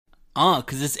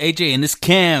Cause it's AJ and it's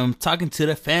Cam talking to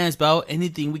the fans about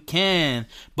anything we can.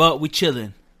 But we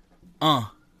chillin'.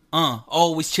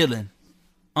 Always chillin'.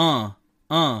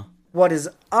 What is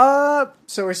up?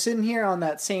 So we're sitting here on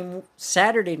that same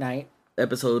Saturday night.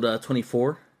 Episode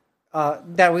 24.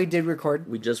 That we did record.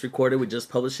 We just recorded, we just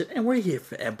published it, and we're here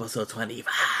for episode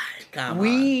 25. Come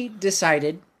we on.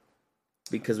 decided.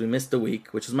 Because we missed a week,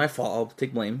 which is my fault. I'll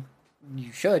take blame.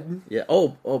 You should. Yeah.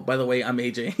 Oh, by the way, I'm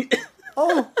AJ.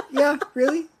 Oh, yeah,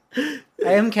 really?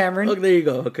 I am Cameron. Oh, there you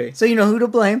go. Okay. So you know who to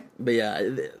blame. But yeah,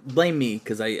 blame me,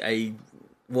 because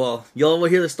well, y'all will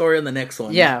hear the story on the next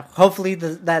one. Yeah, hopefully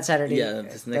that Saturday. Yeah,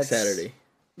 this next Saturday.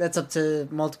 That's up to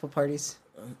multiple parties.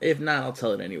 If not, I'll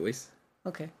tell it anyways.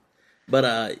 Okay.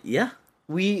 But, yeah.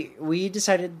 We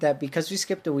decided that because we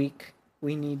skipped a week,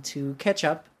 we need to catch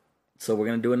up. So we're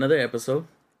going to do another episode.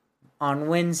 On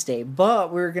Wednesday,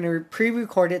 but we're going to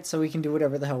pre-record it so we can do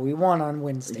whatever the hell we want on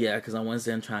Wednesday. Yeah, because on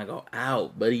Wednesday I'm trying to go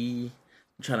out, buddy.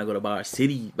 I'm trying to go to Bar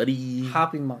City, buddy.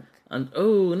 Hoppy Monk.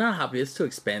 Not Hoppy. It's too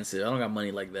expensive. I don't got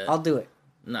money like that. I'll do it.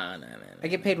 Nah. I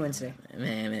get paid Wednesday.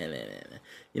 Man.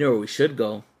 You know where we should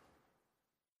go?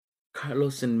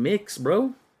 Carlos and Mix,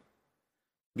 bro.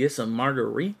 Get some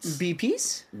margaritas.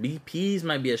 BPs? BPs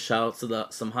might be a shout to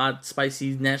some hot,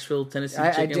 spicy Nashville, Tennessee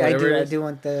chicken, I do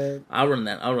want the... I'll run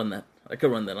that. I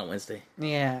could run that on Wednesday.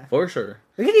 Yeah. For sure.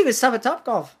 We could even stop at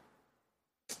Topgolf.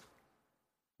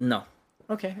 No.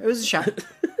 Okay, it was a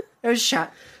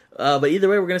shot. But either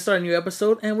way, we're going to start a new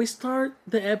episode, and we start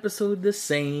the episode the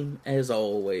same as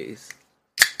always.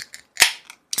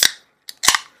 It's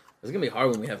going to be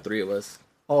hard when we have three of us.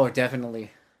 Oh,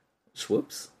 definitely.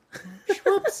 Schwoops.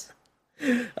 Schwoops.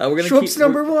 Schwoops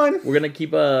number one. We're going to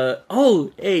keep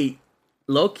hey,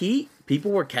 low key,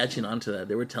 people were catching on to that.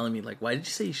 They were telling me, like, why did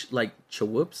you say,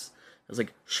 chwoops? I was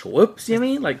like, schwoops, you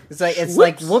mean? Like, it's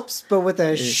like whoops, but with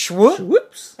a schwoop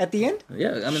schwoops at the end?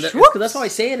 Yeah, I mean, that's how I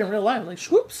say it in real life. Like,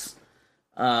 schwoops.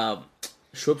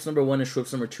 Schwoops number one and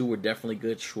schwoops number two were definitely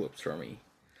good schwoops for me.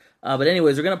 But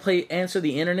anyways, we're going to play Answer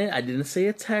the Internet. I didn't say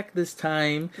attack this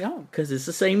time. No. Because it's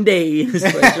the same day. It's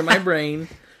fresh in my brain.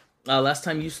 Last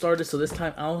time you started, so this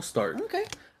time I'll start. Okay.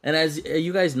 And as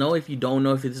you guys know, if you don't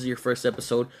know, if this is your first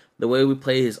episode, the way we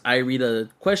play is I read a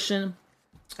question.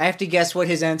 I have to guess what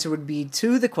his answer would be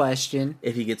to the question.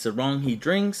 If he gets it wrong, he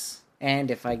drinks.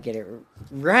 And if I get it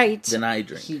right, then I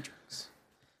drink. He drinks.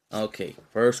 Okay,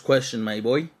 first question, my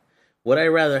boy. Would I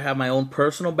rather have my own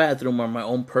personal bathroom or my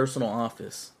own personal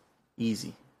office?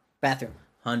 Easy. Bathroom.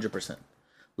 100%.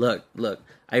 Look.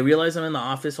 I realize I'm in the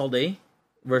office all day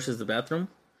versus the bathroom.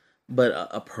 But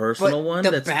a personal one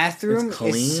the bathroom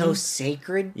clean, is so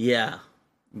sacred. Yeah.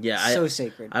 So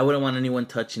sacred. I wouldn't want anyone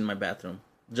touching my bathroom.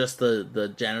 Just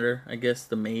the janitor, I guess,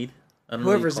 the maid. I don't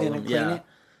Whoever's know gonna clean it.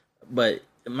 But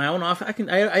my own office,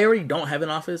 I already don't have an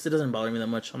office. It doesn't bother me that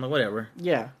much. I'm like, whatever.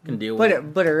 Yeah. I can deal with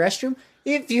it. But a restroom,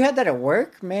 if you had that at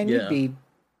work, man, yeah.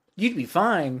 you'd be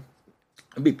fine.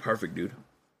 It'd be perfect, dude.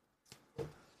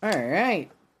 All right.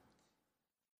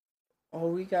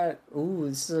 Oh,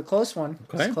 this is a close one.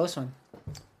 Okay. This is a close one.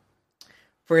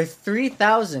 For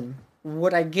 3,000,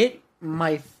 would I get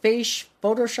my face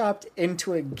photoshopped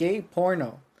into a gay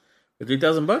porno? For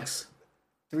 $3,000?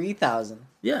 3,000.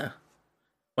 Yeah.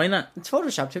 Why not? It's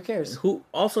photoshopped. Who cares? Who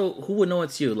would know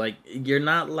it's you? Like, you're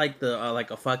not like the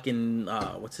like a fucking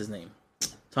what's his name,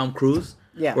 Tom Cruise.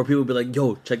 Yeah. Where people be like,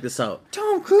 "Yo, check this out."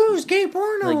 Tom Cruise, gay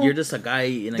porno. Like, you're just a guy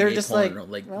in a They're gay just porno.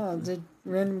 Like, oh, it's a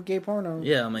random gay porno.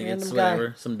 Yeah, I'm like, random it's guy.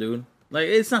 whatever, some dude. Like,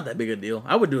 it's not that big a deal.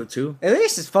 I would do it too. At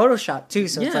least it's photoshopped too.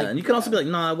 So yeah, it's like, and you can also be like,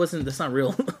 "No, that's not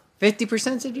real."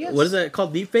 50% said yes. What is that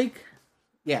called? Deepfake?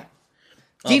 Yeah.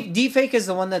 Deepfake is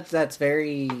the one that's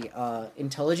very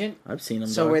intelligent. I've seen them.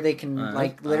 So where they can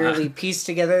literally piece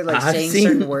together saying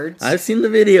certain words. I've seen the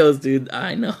videos, dude.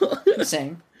 I know. I'm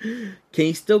saying. Can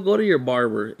you still go to your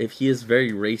barber if he is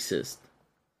very racist?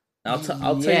 I'll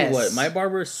tell you what. My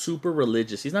barber is super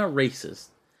religious. He's not racist,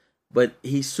 but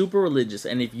he's super religious.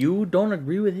 And if you don't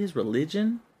agree with his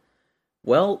religion,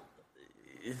 well,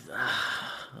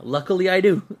 luckily I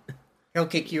do. He'll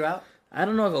kick you out? I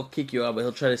don't know if he'll kick you out, but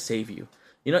he'll try to save you.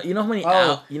 You know how many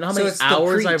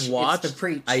hours I've watched. It's the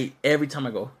preach. Every time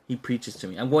I go, he preaches to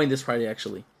me. I'm going this Friday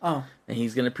actually. Oh. And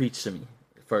he's gonna preach to me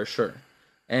for sure,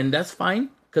 and that's fine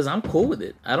because I'm cool with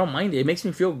it. I don't mind it. It makes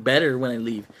me feel better when I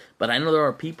leave. But I know there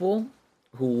are people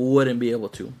who wouldn't be able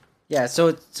to. Yeah. So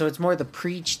it's more the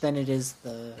preach than it is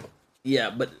the.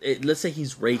 Yeah, but let's say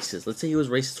he's racist. Let's say he was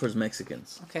racist towards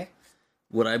Mexicans. Okay.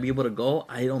 Would I be able to go?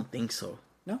 I don't think so.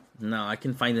 No. No, I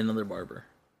can find another barber.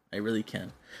 I really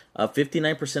can.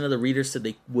 59% of the readers said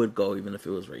they would go even if it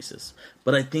was racist.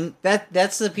 But I think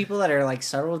that's the people that are like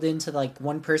settled into like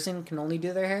one person can only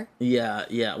do their hair.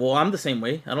 Yeah. Well, I'm the same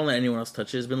way. I don't let anyone else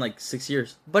touch it. It's been like 6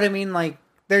 years. But I mean, like,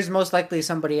 there's most likely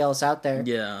somebody else out there.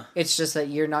 Yeah. It's just that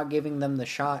you're not giving them the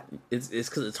shot. It's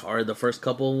because it's hard. The first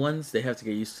couple ones, they have to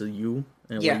get used to you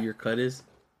and where your cut is.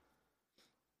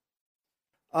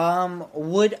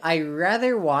 Would I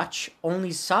rather watch only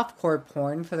softcore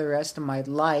porn for the rest of my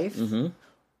life,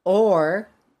 or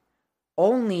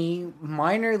only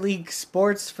minor league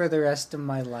sports for the rest of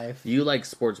my life? You like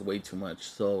sports way too much,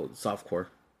 so softcore.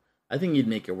 I think you'd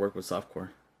make it work with softcore.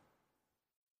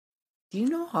 Do you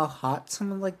know how hot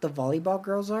some of like the volleyball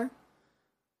girls are?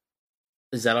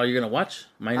 Is that all you're gonna watch?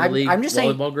 Minor league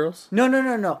volleyball girls?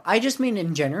 No. I just mean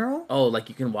in general. Oh, like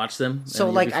you can watch them. So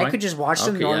like I could just watch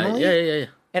them normally. Yeah.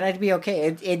 And I'd be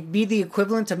okay. It'd be the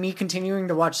equivalent of me continuing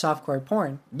to watch softcore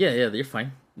porn. Yeah, you're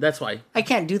fine. That's why. I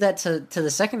can't do that to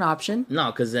the second option.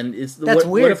 No, because then it's... That's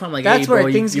weird. What if I'm like, that's hey, where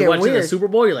bro, things you get watching weird. the Super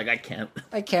Bowl? You're like, I can't.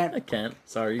 I can't.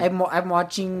 Sorry. I'm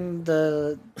watching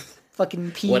the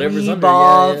fucking Whatever's PE under,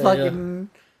 ball. yeah.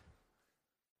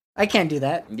 I can't do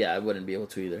that. Yeah, I wouldn't be able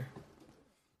to either.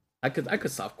 I could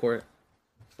softcore it.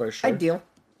 For sure. Ideal.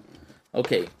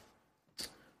 Okay.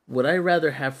 Would I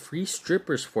rather have free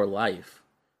strippers for life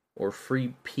or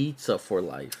free pizza for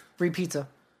life? Free pizza.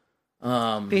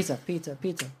 Pizza.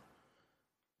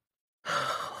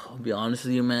 I'll be honest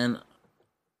with you, man.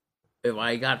 If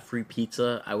I got free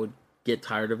pizza, I would get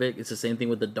tired of it. It's the same thing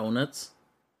with the donuts.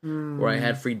 Where I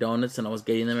had free donuts and I was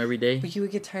getting them every day. But you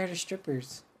would get tired of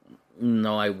strippers.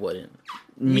 No, I wouldn't.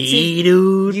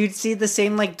 Dude. You'd see the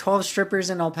same, like, 12 strippers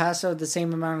in El Paso the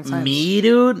same amount of times.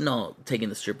 Dude? No, taking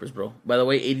the strippers, bro. By the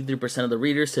way, 83% of the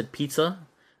readers said pizza.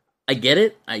 I get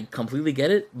it. I completely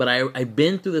get it. But I've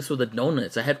been through this with the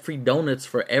donuts. I had free donuts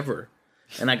forever.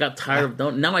 And I got tired of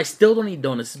donuts. Now I still don't eat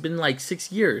donuts. It's been, like,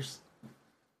 6 years.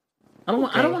 I don't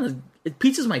want to...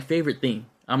 Pizza's my favorite thing.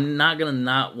 I'm not going to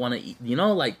not want to eat. You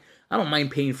know, like, I don't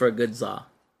mind paying for a good za.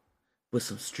 With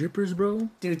some strippers, bro?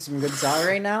 Dude, some good za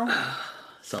right now?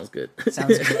 Sounds good.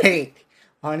 Sounds great.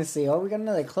 Honestly. Oh, we got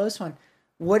another close one.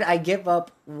 Would I give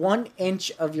up 1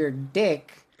 inch of your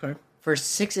dick for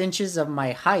 6 inches of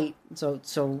my height? So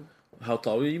how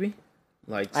tall would you be?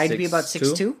 Like I'd be about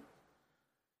 6'2"?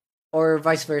 Or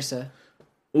vice versa?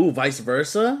 Ooh, vice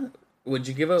versa? Would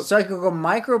you give up... So I could go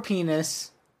micro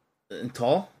penis... And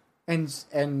tall?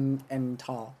 And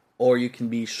tall. Or you can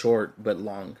be short but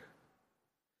long.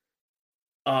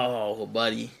 Oh,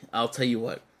 buddy. I'll tell you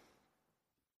what.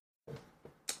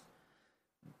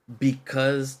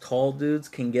 Because tall dudes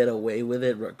can get away with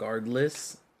it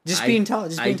regardless. Being tall.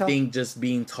 I think just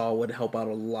being tall would help out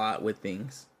a lot with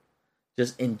things.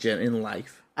 Just in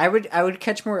life. I would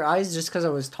catch more eyes just because I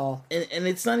was tall. And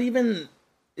it's not even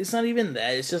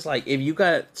that. It's just like if you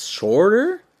got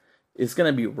shorter, it's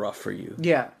gonna be rough for you.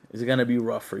 Yeah. It's gonna be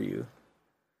rough for you.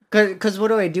 Cause what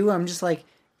do? I'm just like,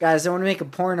 guys, I want to make a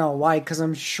porno. Why? Because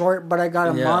I'm short, but I got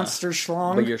a monster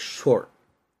schlong. But you're short.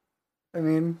 I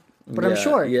mean, but I'm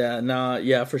short.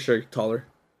 Yeah, for sure. Taller.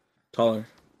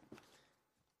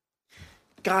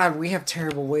 God, we have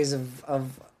terrible ways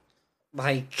of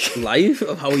like... Life?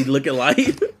 Of how we look at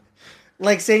life?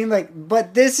 Like saying like,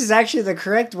 but this is actually the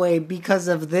correct way because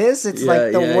of this. It's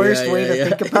like the worst way to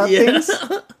think about things.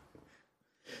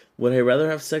 Would I rather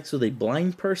have sex with a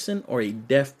blind person or a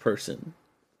deaf person?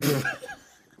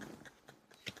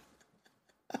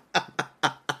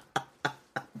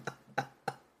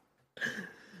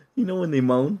 You know when they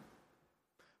moan?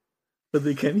 But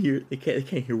they can't hear. They can't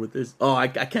hear what this. Oh, I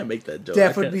can't make that joke.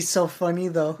 Deaf would be so funny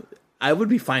though. I would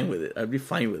be fine with it. I'd be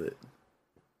fine with it.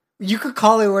 You could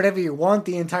call her whatever you want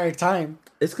the entire time.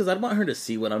 It's because I want her to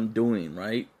see what I'm doing,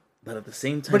 right? But at the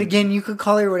same time... But again, you could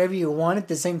call her whatever you want at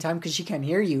the same time because she can't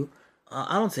hear you.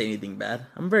 I don't say anything bad.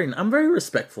 I'm very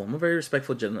respectful. I'm a very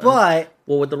respectful gentleman. But...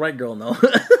 Well, with the right girl, no.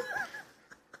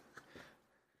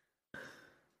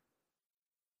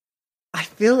 I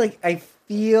feel like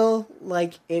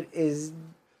it is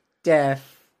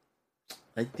deaf.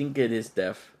 I think it is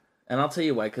deaf. And I'll tell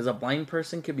you why. Because a blind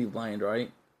person could be blind,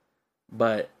 right?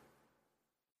 But...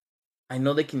 I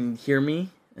know they can hear me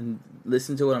and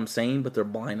listen to what I'm saying, but they're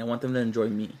blind. I want them to enjoy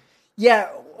me. Yeah,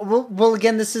 well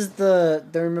again, this is the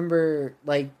remember,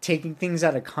 like, taking things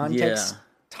out of context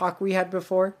talk we had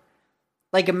before.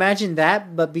 Like, imagine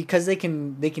that, but because they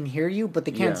can hear you, but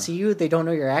they can't see you, they don't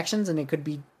know your actions, and it could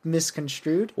be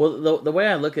misconstrued. Well, the way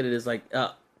I look at it is like,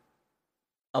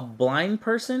 a blind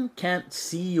person can't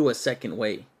see you a second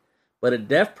way. But a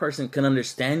deaf person can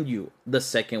understand you the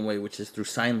second way, which is through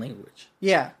sign language.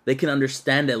 Yeah. They can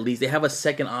understand at least. They have a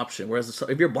second option. Whereas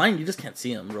if you're blind, you just can't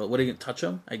see them, bro. What, are you going to touch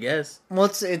them, I guess? Well,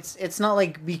 it's not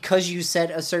like because you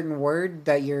said a certain word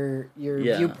that your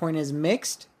viewpoint is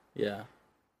mixed. Yeah.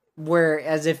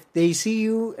 Whereas if they see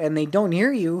you and they don't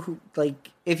hear you,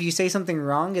 like if you say something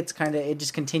wrong, it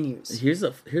just continues. Here's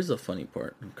a funny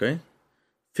part, okay?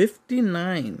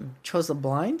 59 chose the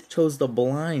blind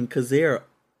because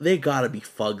they gotta be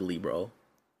fugly, bro.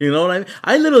 You know what I mean?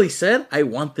 I literally said I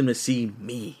want them to see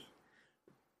me.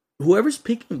 Whoever's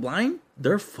picking blind,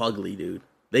 they're fugly, dude.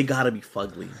 They gotta be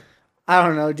fugly. I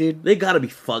don't know, dude. They gotta be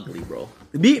fugly, bro.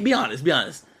 Be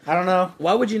honest. I don't know.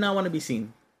 Why would you not want to be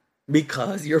seen?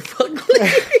 Because you're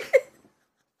fugly.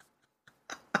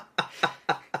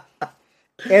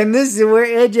 And this is where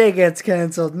AJ gets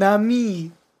canceled, not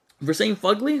me. For saying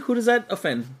fugly, who does that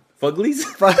offend? Fuglies?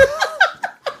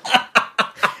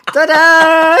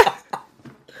 Ta-da!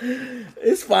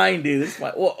 It's fine, dude. It's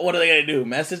fine. What are they gonna do?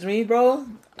 Message me, bro?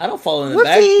 I don't follow in the Whoopsie.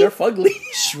 back. They're fugly.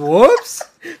 Schwoops.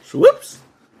 Schwoops.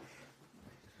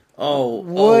 Oh,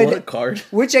 what a card.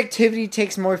 Which activity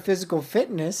takes more physical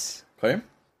fitness? Okay.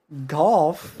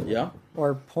 Golf. Yeah.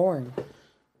 Or porn?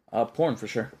 Porn for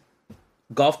sure.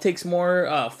 Golf takes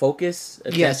more focus,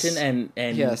 attention,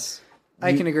 and yes,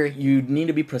 I can agree. You need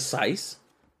to be precise,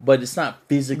 but it's not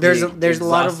physically. There's a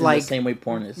lot of like the same way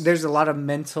porn is. There's a lot of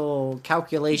mental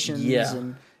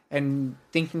calculations and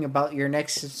thinking about your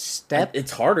next step.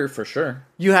 It's harder for sure.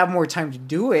 You have more time to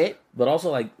do it, but also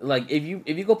like if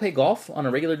you go play golf on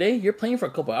a regular day, you're playing for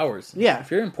a couple hours. Yeah. If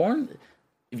you're in porn.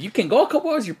 If you can go a couple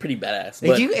hours, you're pretty badass.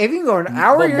 But if you can go an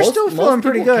hour, you're still feeling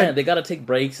pretty good. They got to take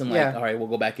breaks and all right, we'll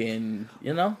go back in,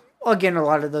 you know? Well, again, a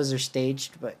lot of those are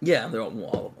staged, but... Yeah, they're all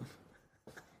of them.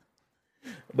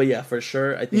 But yeah, for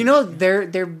sure, I think... You know,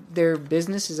 their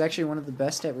business is actually one of the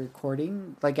best at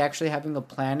recording. Like, actually having a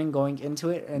plan and going into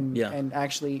it and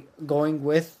actually going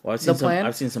with the plan.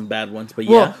 I've seen some bad ones, but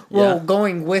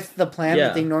going with the plan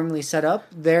that they normally set up,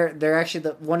 they're actually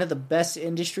one of the best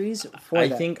industries for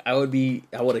that. I think I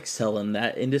would excel in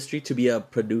that industry to be a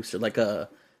producer, like the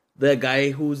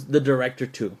guy who's the director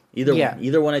too.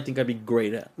 Either one I think I'd be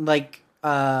great at. Like,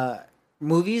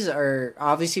 movies are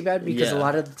obviously bad because a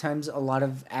lot of the times a lot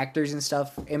of actors and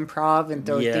stuff improv and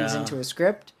throw things into a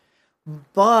script.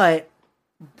 But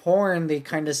porn, they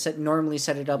kind of normally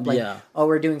set it up like, oh,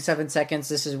 we're doing 7 seconds.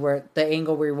 This is where the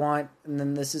angle we want. And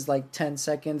then this is like 10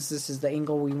 seconds. This is the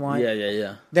angle we want.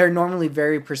 Yeah. They're normally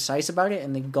very precise about it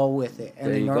and they go with it.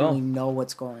 And they normally know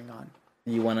what's going on.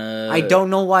 You want to... I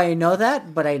don't know why I know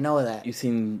that, but I know that. You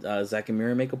seen Zack and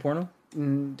Miri make a porno?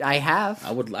 I have.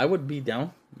 I would be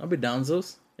down. I'll be down,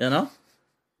 Zeus. You know?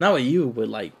 Not with you, but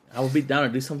like, I would be down to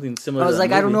do something similar. I was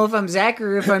like, I don't know if I'm Zach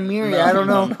or if I'm Miri. I don't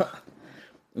know. No.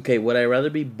 Okay, would I rather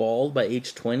be bald by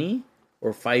age 20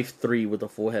 or 5'3" with a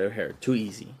full head of hair? Too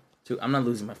easy. I'm not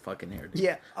losing my fucking hair, dude.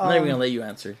 Yeah. I'm not even going to let you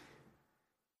answer.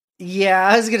 Yeah,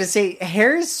 I was going to say,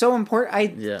 hair is so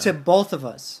important to both of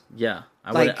us. Yeah.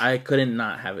 I couldn't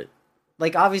not have it.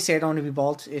 Like, obviously, I don't want to be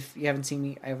bald. If you haven't seen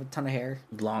me, I have a ton of hair.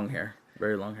 Long hair.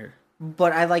 Very long hair.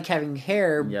 But I like having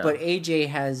hair, but AJ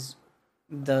has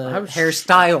the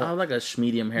hairstyle. I have like a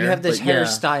medium hair. You have this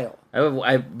hairstyle.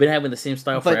 I've been having the same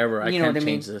style forever. I can't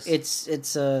change this.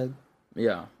 It's a...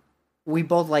 Yeah. We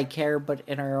both like hair, but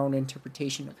in our own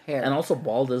interpretation of hair. And also,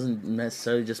 bald doesn't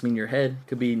necessarily just mean your head.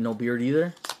 Could be no beard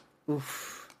either.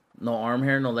 Oof. No arm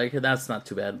hair, no leg hair. That's not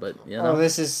too bad, but, you know. Oh,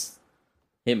 this is...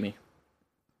 Hit me.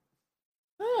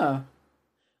 Huh.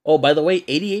 Oh, by the way,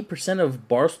 88% of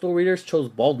Barstool readers chose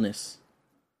baldness.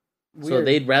 Weird. So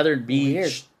they'd rather be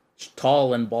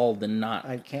tall and bald than not.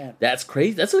 I can't. That's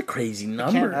crazy. That's a crazy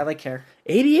number. I like hair.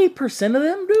 88% of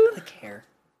them, dude? I like hair.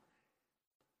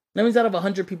 That means out of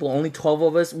 100 people, only 12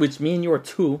 of us, which me and you are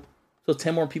 2. So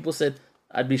 10 more people said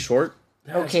I'd be short.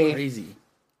 That's crazy.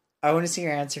 I want to see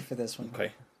your answer for this one.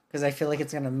 Okay. Because I feel like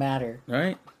it's going to matter. All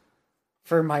right.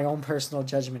 For my own personal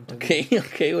judgment. Okay.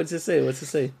 What's it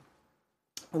say?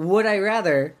 Would I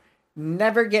rather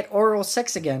never get oral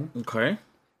sex again? Okay.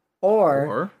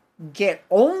 Or get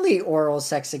only oral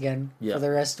sex again for the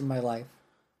rest of my life?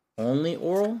 Only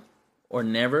oral? Or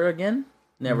never again?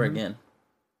 Never again.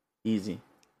 Easy.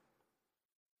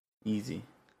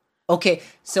 Okay,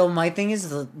 so my thing is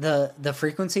the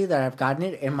frequency that I've gotten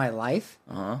it in my life.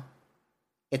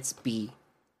 It's B.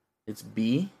 It's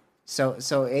B? So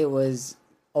it was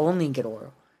only get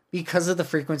oral. Because of the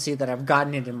frequency that I've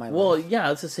gotten it in my life. Well, yeah,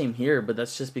 it's the same here, but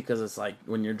that's just because it's like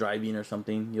when you're driving or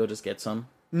something, you'll just get some.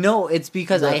 No, it's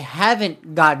because I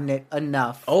haven't gotten it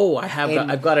enough. Oh,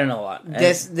 I've gotten a lot.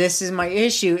 This is my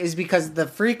issue, is because the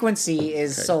frequency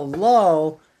is so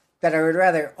low that I would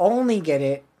rather only get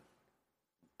it.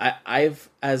 I've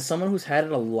as someone who's had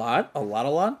it a lot,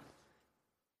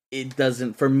 it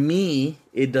doesn't, for me,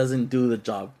 it doesn't do the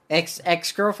job.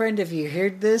 Ex-girlfriend, if you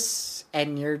heard this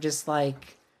and you're just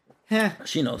like,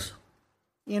 she knows.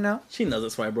 You know? She knows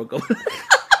that's why I broke up.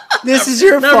 This is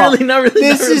your fault. Not really.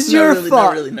 This is your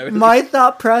fault. Not really. My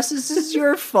thought process is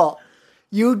your fault.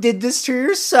 You did this to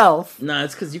yourself. Nah,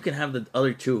 it's because you can have the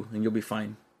other two and you'll be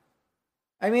fine.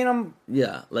 I mean,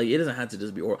 yeah, like it doesn't have to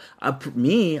just be oral. I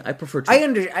prefer to.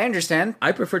 I understand.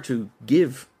 I prefer to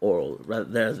give oral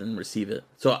rather than receive it.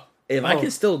 So if I can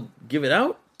still give it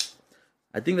out,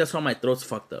 I think that's why my throat's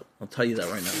fucked up. I'll tell you that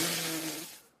right now.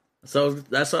 So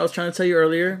that's what I was trying to tell you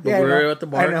earlier, but we were at the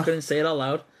bar, I couldn't say it out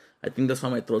loud. I think that's why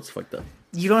my throat's fucked up.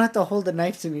 You don't have to hold a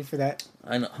knife to me for that.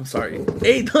 I know. I'm sorry.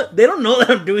 Hey, they don't know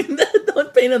that I'm doing that.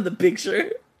 Don't paint on the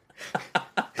picture.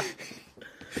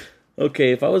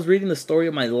 Okay, if I was reading the story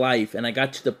of my life and I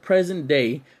got to the present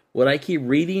day, would I keep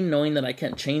reading knowing that I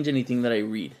can't change anything that I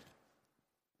read?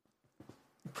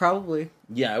 Probably.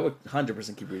 Yeah, I would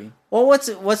 100% keep reading. Well,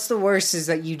 what's the worst is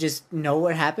that you just know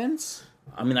what happens?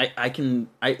 I mean,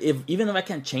 even if I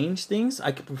can't change things,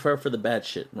 I could prefer for the bad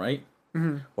shit, right?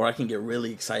 Mm-hmm. Or I can get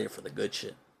really excited for the good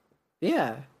shit.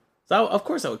 Yeah. So, of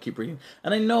course, I would keep reading.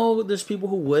 And I know there's people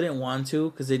who wouldn't want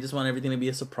to because they just want everything to be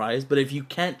a surprise. But if you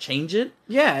can't change it...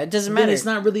 Yeah, it doesn't matter. It's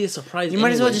not really a surprise. You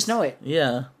might as well just know it.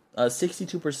 Yeah.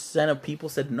 62% of people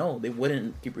said no. They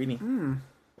wouldn't keep reading.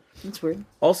 That's weird.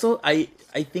 Also, I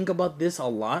think about this a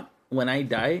lot. When I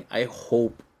die, I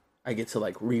hope I get to,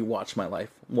 like, rewatch my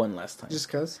life one last time. Just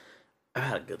because? I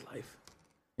had a good life.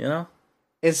 You know?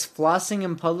 Is flossing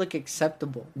in public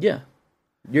acceptable? Yeah.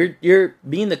 You're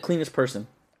being the cleanest person.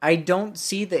 I don't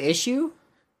see the issue.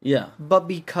 Yeah. But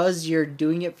because you're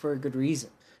doing it for a good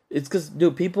reason. It's because,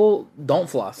 dude, people don't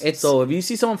floss. So if you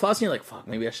see someone flossing, you're like, fuck,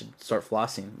 maybe I should start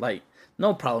flossing. Like,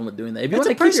 no problem with doing that. If it's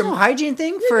a personal hygiene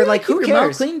thing for, like, who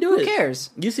cares? Clean, who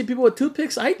cares? You see people with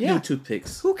toothpicks? I do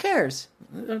toothpicks. Who cares?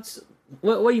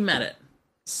 What are you mad at?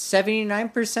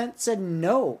 79% said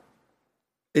no.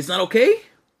 It's not okay?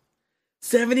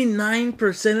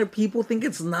 79% of people think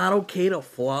it's not okay to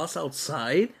floss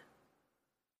outside?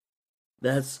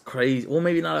 That's crazy. Well,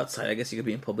 maybe not outside. I guess you could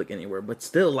be in public anywhere, but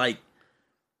still, like,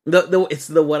 it's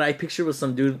what I picture was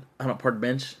some dude on a park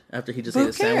bench after he just ate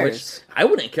a sandwich. I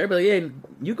wouldn't care, but like, hey,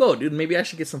 you go, dude. Maybe I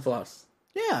should get some floss.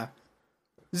 Yeah,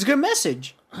 it's a good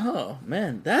message. Oh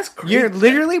man, that's crazy. You're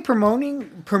literally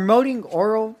promoting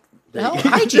oral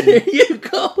hygiene. There you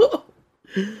go.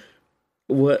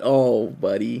 What? Oh,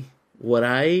 buddy, would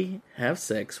I have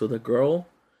sex with a girl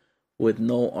with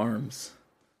no arms?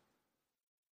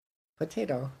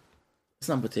 Potato. It's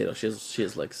not potato. She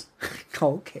has legs.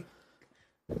 Oh, okay.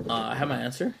 I have my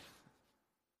answer.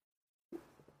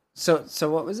 So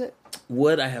what was it?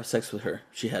 Would I have sex with her?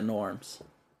 She had no arms.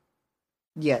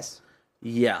 Yes.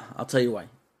 Yeah, I'll tell you why.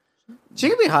 She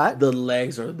could be hot. The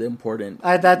legs are the important.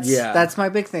 That's my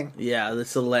big thing. Yeah,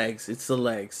 it's the legs. It's the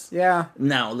legs. Yeah.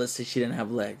 Now, let's say she didn't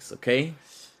have legs, okay?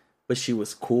 But she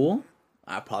was cool.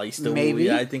 I probably still maybe.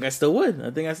 Would. I think I still would. I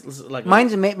think I like.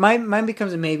 Mine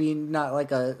becomes a maybe, not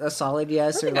like a solid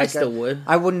yes. I think I still would.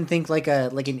 I wouldn't think like an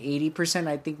 80%.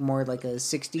 I think more like a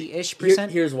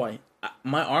 60-ish%. Here's why.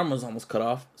 My arm was almost cut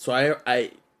off, so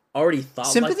I already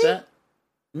thought like that.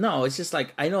 No, it's just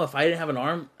like I know if I didn't have an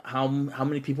arm, how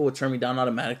many people would turn me down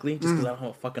automatically just because I don't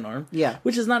have a fucking arm. Yeah,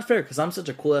 which is not fair because I'm such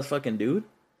a cool ass fucking dude.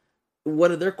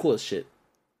 What are their coolest shit?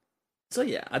 So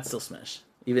yeah, I'd still smash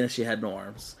even if she had no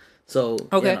arms. So,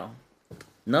 okay. You know,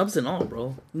 nubs and all,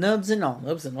 bro. Nubs and all.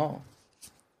 Nubs and all.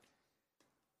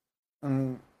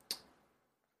 Am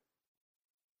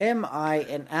I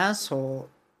an asshole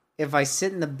if I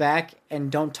sit in the back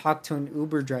and don't talk to an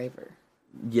Uber driver?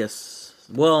 Yes.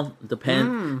 Well, it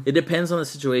depends on the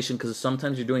situation because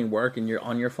sometimes you're doing work and you're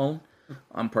on your phone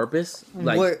on purpose.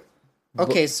 Like,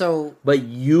 But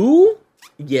you,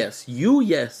 yes,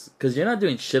 because you're not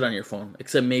doing shit on your phone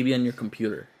except maybe on your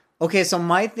computer. Okay, so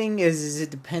my thing is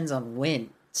it depends on when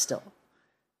still.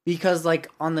 Because, like,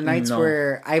 on the nights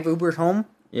where I've Ubered home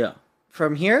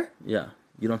from here. Yeah.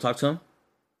 You don't talk to them?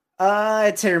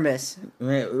 It's hit or miss.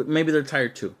 Maybe they're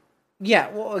tired, too.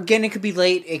 Yeah, well, again, it could be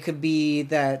late. It could be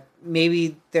that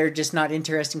maybe they're just not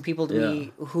interesting people to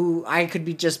me. Who I could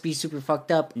be super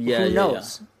fucked up. Yeah, who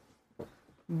knows? Yeah.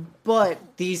 But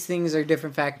these things are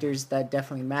different factors that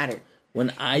definitely matter.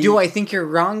 Do I think you're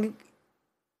wrong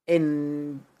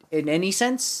in any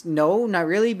sense? No, not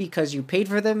really, because you paid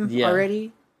for them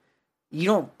already. You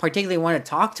don't particularly want to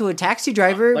talk to a taxi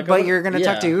driver, but you're going to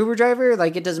talk to an Uber driver?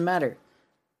 Like, it doesn't matter.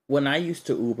 When I used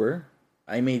to Uber,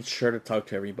 I made sure to talk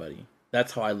to everybody.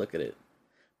 That's how I look at it.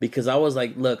 because I was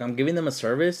like, look, I'm giving them a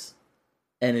service,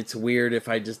 and it's weird if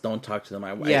I just don't talk to them.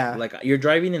 Like you're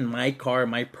driving in my car,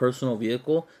 my personal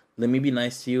vehicle. Let me be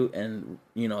nice to you, and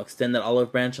extend that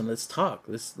olive branch, and let's talk.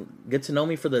 Let's get to know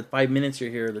me for the 5 minutes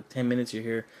you're here, the 10 minutes you're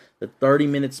here, the 30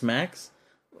 minutes max.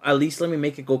 At least let me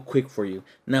make it go quick for you.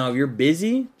 Now, if you're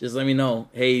busy, just let me know.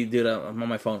 Hey, dude, I'm on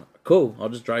my phone. Cool, I'll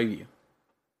just drive you.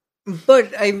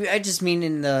 But I just mean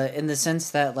in the sense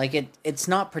that like it's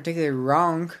not particularly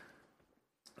wrong.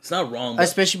 It's not wrong,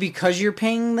 especially because you're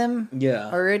paying them. Yeah.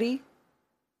 Already.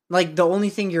 Like the only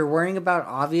thing you're worrying about,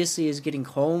 obviously, is getting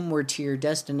home or to your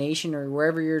destination or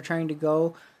wherever you're trying to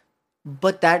go.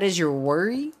 But that is your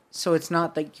worry, so it's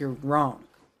not like you're wrong.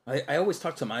 I always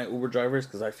talk to my Uber drivers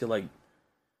because I feel like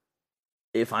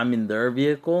if I'm in their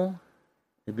vehicle,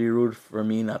 it'd be rude for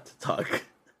me not to talk.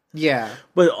 Yeah.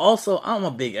 But also, I'm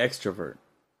a big extrovert.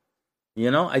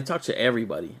 I talk to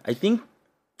everybody. I think,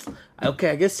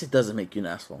 okay, I guess it doesn't make you an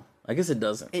asshole. I guess it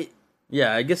doesn't.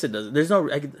 Yeah, I guess it doesn't. There's no,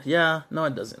 no,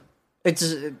 it doesn't.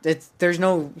 It's there's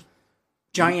no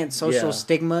giant social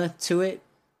stigma to it.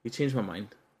 You changed my mind.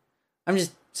 I'm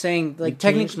just saying, like,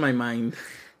 technically, changed my mind.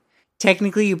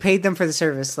 Technically, you paid them for the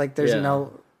service. Like, there's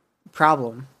no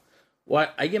problem. Well,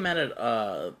 I get mad at,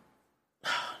 not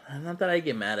that I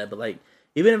get mad at, but like,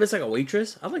 even if it's like a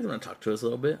waitress, I like them to talk to us a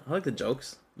little bit. I like the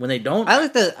jokes. When they don't, I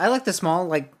like the small,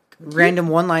 like, random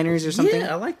one-liners or something.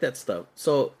 Yeah, I like that stuff.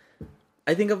 So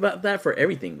I think about that for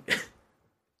everything.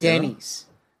 Denny's.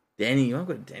 Denny, you want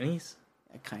to go to Denny's?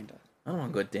 Yeah, kind of. I don't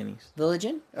want to go to Denny's. Village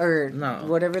Inn? Or no,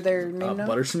 whatever their name now?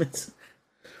 Buttersmiths.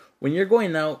 When you're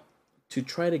going out to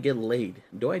try to get laid,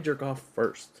 do I jerk off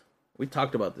first? We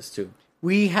talked about this too.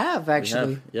 We have,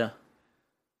 actually. Yeah.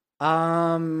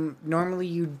 Normally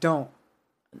you don't.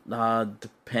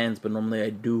 Depends, but normally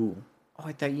I do. Oh,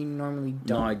 I thought you normally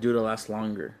don't. No, I do to last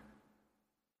longer.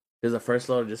 Because the first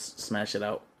load, just smash it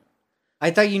out. I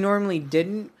thought you normally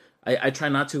didn't. I try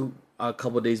not to a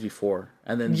couple of days before,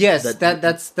 and then yes,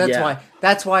 that's why.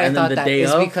 That's why I thought that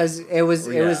is because it was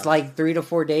like 3 to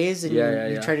 4 days, and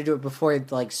you try to do it before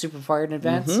like super far in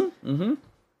advance. Mm-hmm.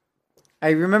 I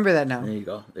remember that now.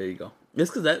 There you go.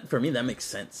 Just because that for me that makes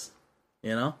sense,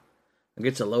 I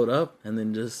get to load up and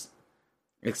then just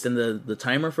extend the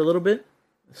timer for a little bit.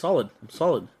 I'm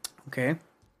solid. Okay.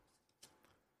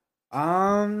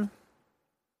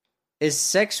 Is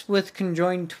sex with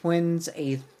conjoined twins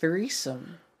a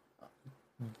threesome?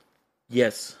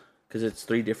 Yes, because it's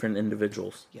 3 different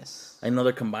individuals. Yes. I know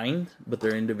they're combined, but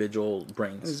they're individual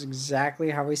brains. That's exactly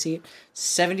how we see it.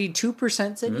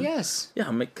 72% said yes.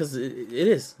 Yeah, because it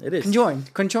is. It is.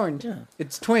 Conjoined. Yeah.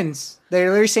 It's twins.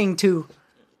 They're saying 2.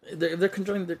 They're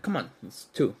conjoined. Come on, it's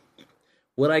 2.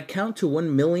 Would I count to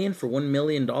 1 million for $1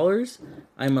 million?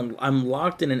 I'm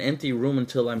locked in an empty room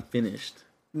until I'm finished.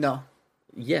 No.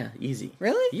 Yeah, easy.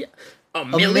 Really? Yeah.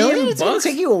 $1 million? It's gonna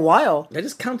take you a while. I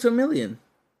just count to 1 million.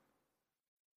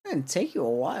 It's gonna take you a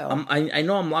while. I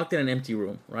know I'm locked in an empty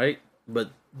room, right? But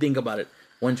think about it.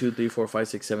 1, 2, 3, 4, 5,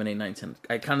 6, 7, 8, 9, 10.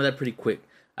 I counted that pretty quick.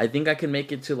 I think I can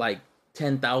make it to like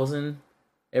 10,000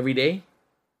 every day.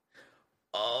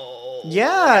 Oh.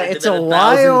 Yeah, it's a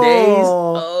while. Days.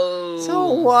 Oh. It's a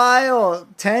while.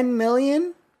 10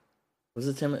 million? Was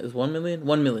it 10 million? Is 1 million?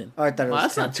 1 million. Oh, I thought it was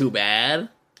that's 10. Not too bad.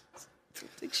 It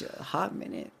takes you a hot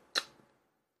minute.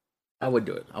 I would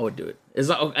do it. It's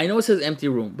not, I know it says empty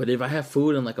room, but if I have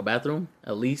food and like a bathroom,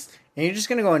 at least. And you're just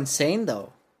gonna go insane,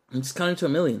 though. I'm just counting to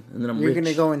 1 million, and then I'm You're rich.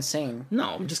 Gonna go insane.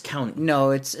 No, I'm just counting.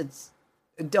 No, it's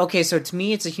okay. So to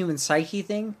me, it's a human psyche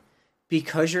thing,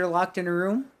 because you're locked in a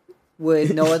room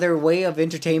with no other way of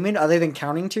entertainment other than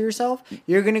counting to yourself.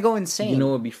 You're gonna go insane. You know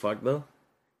what would be fucked though?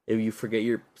 If you forget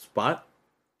your spot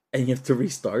and you have to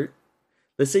restart.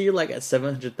 Let's say you're like at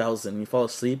 700,000, you fall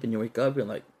asleep and you wake up, you're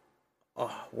like,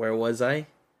 oh, where was I?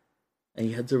 And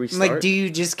you had to restart. Like, do you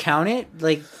just count it?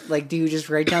 Like, do you just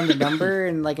write down the number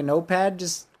in like a notepad,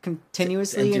 just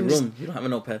continuously? Empty room. You don't have a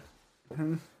notepad.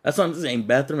 Mm-hmm. That's what I'm saying.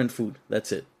 Bathroom and food.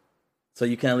 That's it. So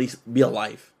you can at least be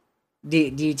alive. Do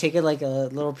you take it like a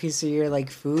little piece of your like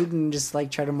food and just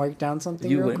like try to mark down something?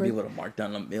 You real wouldn't quick? be able to mark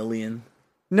down 1 million.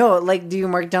 No, like, do you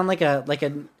mark down like a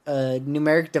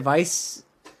numeric device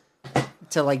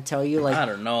to like tell you like, I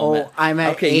don't know. Oh, man. I'm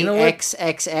at okay,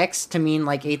 8xxx to mean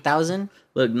like 8,000.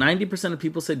 Look, 90% of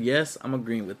people said yes. I'm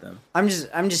agreeing with them. I'm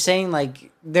just saying like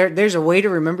there's a way to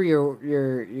remember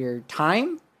your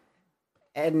time,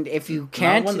 and if you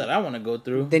can't, not one that I want to go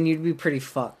through, then you'd be pretty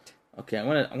fucked. Okay, I'm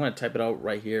gonna type it out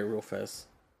right here real fast.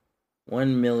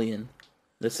 1 million.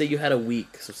 Let's say you had a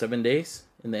week, so 7 days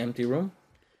in the empty room.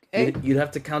 You'd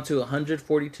have to count to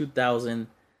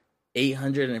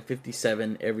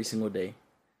 142,857 every single day.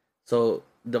 So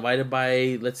divided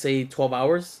by, let's say, 12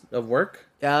 hours of work.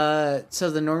 So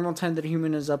the normal time that a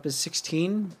human is up is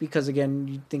 16, because again,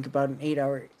 you think about an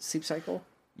 8-hour sleep cycle.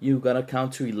 You gotta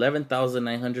count to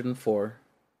 11,904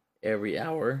 every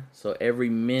hour. So every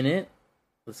minute,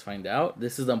 let's find out.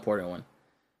 This is the important one.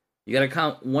 You gotta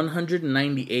count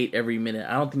 198 every minute.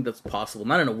 I don't think that's possible.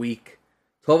 Not in a week.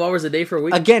 12 hours a day for a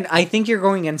week? Again, I think you're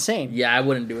going insane. Yeah, I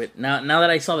wouldn't do it. Now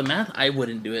that I saw the math, I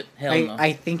wouldn't do it. Hell no.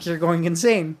 I think you're going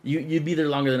insane. You'd be there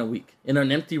longer than a week. In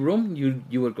an empty room,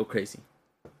 you would go crazy.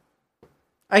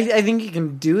 I think you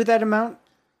can do that amount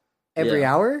every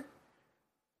hour.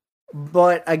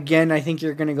 But again, I think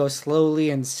you're going to go slowly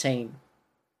insane.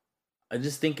 I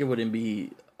just think it wouldn't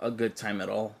be a good time at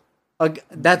all.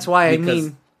 That's why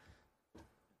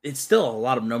it's still a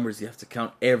lot of numbers you have to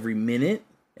count every minute.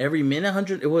 Every minute,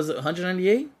 100. It was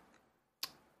 198. It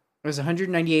was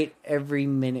 198 every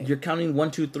minute. You're counting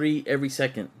 1, 2, 3 every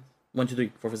second. 1, 2,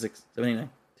 3, 4, 5, 6, 7, 8, 9,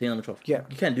 10, 11, 12. Yeah,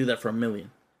 you can't do that for a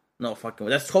million. No fucking way.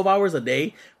 That's 12 hours a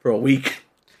day for a week.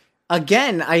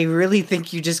 Again, I really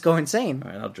think you just go insane.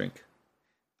 All right, I'll drink.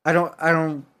 I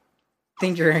don't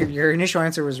think your initial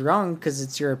answer was wrong because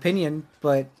it's your opinion,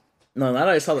 but no, now that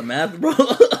I saw the math, bro,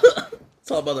 it's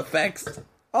all about the facts.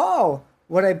 Oh,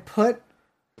 would I put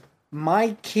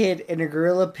my kid in a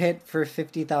gorilla pit for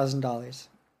 $50,000?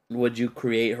 Would you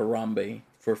create Harambe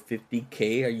for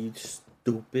 $50K? Are you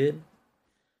stupid?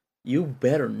 You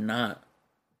better not.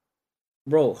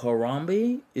 Bro,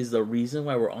 Harambe is the reason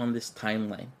why we're on this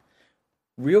timeline.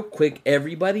 Real quick,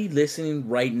 everybody listening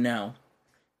right now,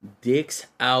 dicks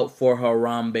out for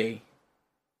Harambe.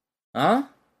 Huh?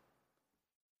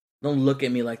 Don't look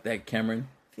at me like that, Cameron.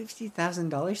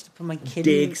 $50,000 to put my kid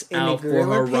dicks in out a gorilla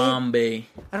for Harambe.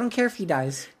 Pit? I don't care if he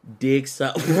dies. Dicks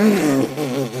out.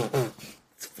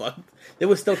 It's fucked. They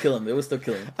would still kill him.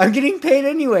 I'm getting paid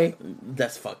anyway.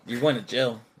 That's fucked. You're going to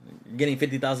jail. You're getting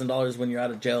 $50,000 when you're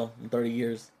out of jail in 30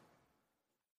 years.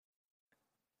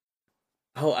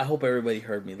 I hope everybody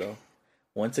heard me, though.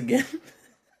 Once again.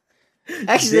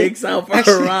 Actually, dicks out for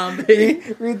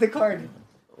Harambe. Read the card.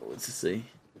 What's it say?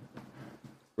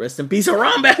 Rest in peace,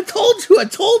 Harambe. I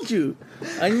told you.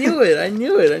 I knew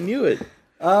it.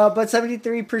 But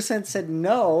 73% said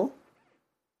no.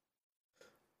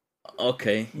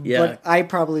 Okay, yeah. But I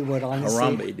probably would, honestly.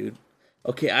 Harambe, dude.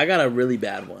 Okay, I got a really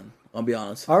bad one. I'll be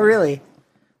honest. Oh, really?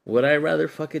 Would I rather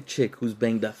fuck a chick who's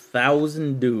banged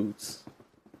 1,000 dudes?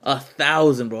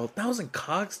 1,000, bro. 1,000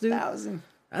 cocks, dude? 1,000.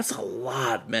 That's a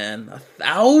lot, man.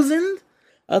 1,000?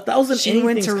 1,000 She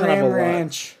went to kind Ram of a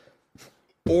Ranch.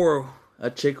 Lot. Or a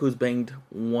chick who's banged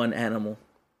one animal.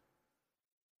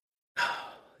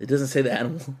 It doesn't say the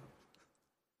animal.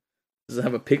 Does it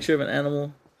have a picture of an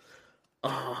animal?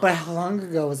 Oh. But how long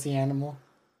ago was the animal?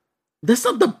 That's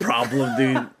not the problem,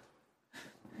 dude.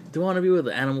 Do I want to be with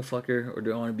an animal fucker, or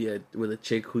do I want to be with a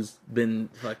chick who's been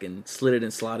fucking slitted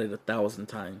and slotted 1,000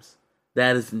 times?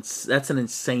 That's an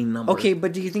insane number. Okay,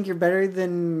 but do you think you're better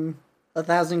than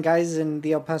 1,000 guys in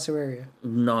the El Paso area?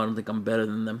 No, I don't think I'm better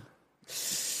than them.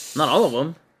 Not all of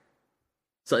them.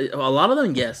 So a lot of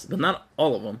them, yes, but not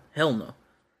all of them. Hell no.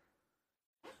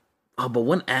 Oh, but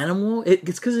one animal?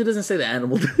 It's because it doesn't say the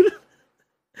animal, dude.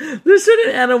 There's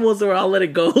certain animals where I'll let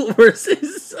it go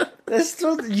versus... That's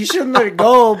still, you shouldn't let it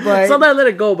go, but... Sometimes I let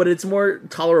it go, but it's more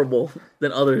tolerable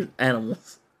than other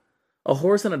animals. A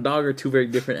horse and a dog are two very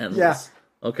different animals. Yeah.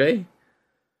 Okay?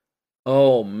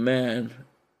 Oh, man.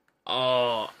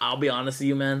 Oh, I'll be honest with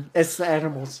you, man. It's the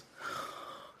animals.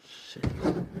 Shit.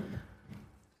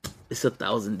 It's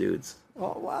 1,000 dudes.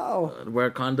 Oh, wow. Wear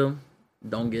a condom.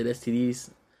 Don't get STDs.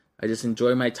 I just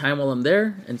enjoy my time while I'm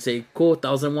there and say, cool,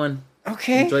 1,001.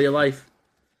 Okay. Enjoy your life.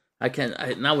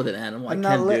 Not with an animal.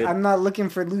 I'm not looking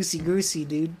for loosey goosey,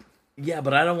 dude. Yeah,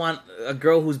 but I don't want a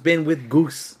girl who's been with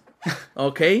Goose.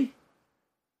 Okay?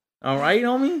 All right,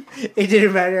 homie? It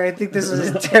didn't matter. I think this was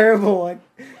a terrible one.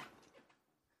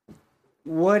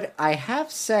 Would I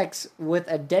have sex with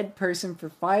a dead person for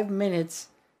 5 minutes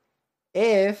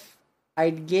if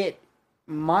I'd get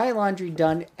my laundry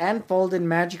done and folded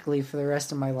magically for the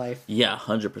rest of my life? Yeah,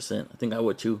 100%. I think I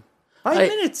would too. 5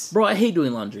 minutes. Bro, I hate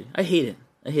doing laundry. I hate it.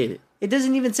 It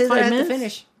doesn't even say that I have to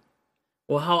finish.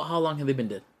 Well, how long have they been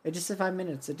dead? It just said 5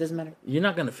 minutes. It doesn't matter. You're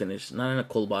not going to finish. Not in a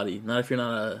cold body. Not if you're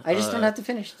not a... I just don't have to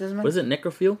finish. It doesn't matter. What is it?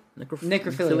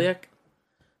 Necrophiliac?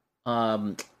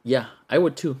 Yeah, I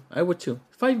would too.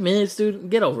 5 minutes,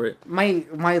 dude. Get over it.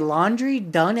 My laundry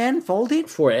done and folded?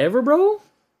 Forever, bro?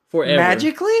 Forever.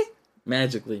 Magically?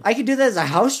 I could do that as a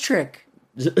house trick.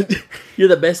 You're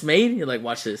the best maid? You're like,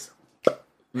 watch this.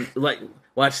 Like,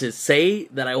 watch this. Say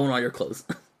that I own all your clothes.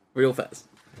 Real fast.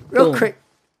 Real quick.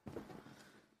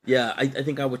 Yeah, I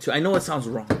think I would too. I know it sounds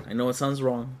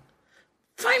wrong.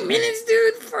 5 minutes,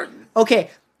 dude. Okay,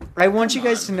 I want you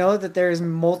guys to know that there's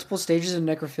multiple stages of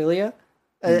necrophilia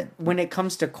when it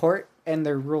comes to court and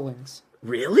their rulings.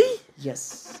 Really?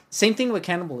 Yes. Same thing with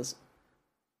cannibalism.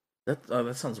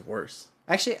 That sounds worse.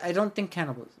 Actually, I don't think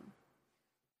cannibalism.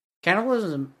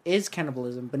 Cannibalism is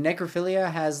cannibalism, but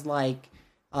necrophilia has like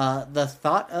the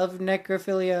thought of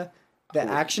necrophilia, the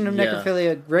action of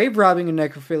necrophilia, grave robbing of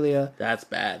necrophilia. That's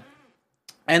bad.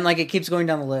 And like it keeps going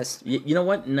down the list. You know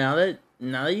what? Now that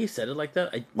you said it like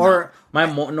that,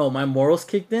 my morals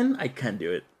kicked in. I can't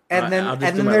do it. And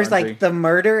then there's like the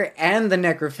murder and the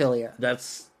necrophilia.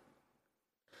 That's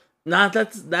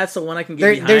the one I can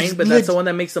get behind, but that's the one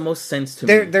that makes the most sense to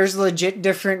me. There's legit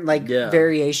different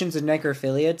variations of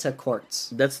necrophilia to courts.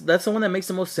 That's the one that makes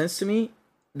the most sense to me.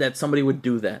 That somebody would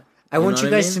do that. I want you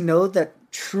guys to know that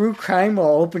true crime will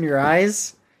open your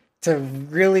eyes to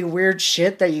really weird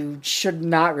shit that you should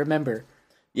not remember.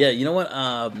 Yeah, you know what?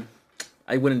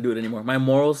 I wouldn't do it anymore. My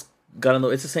morals got on the.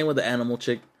 It's the same with the animal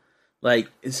chick. Like,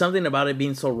 it's something about it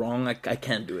being so wrong. I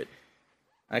can't do it.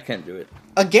 I can't do it.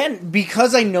 Again,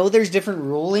 because I know there's different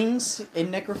rulings in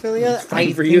necrophilia,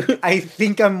 I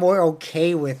think I'm more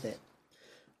okay with it.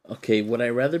 Okay, would I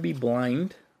rather be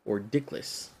blind or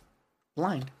dickless?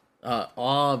 Blind.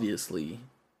 Obviously.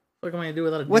 What am I gonna do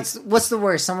without a dick? What's the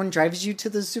worst? Someone drives you to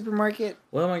the supermarket?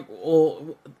 What am I?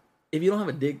 Well, if you don't have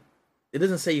a dick, it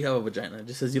doesn't say you have a vagina. It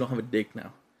just says you don't have a dick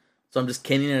now. So I'm just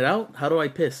canning it out. How do I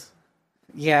piss?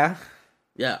 Yeah.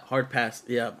 Yeah, hard pass.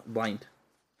 Yeah, blind.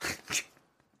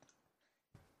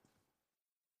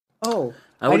 Oh,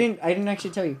 I didn't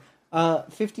actually tell you.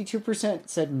 52%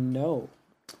 said no.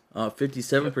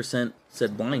 57%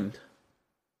 said blind.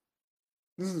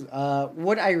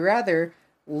 Would I rather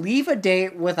leave a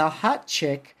date with a hot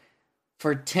chick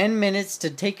for 10 minutes to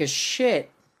take a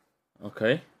shit?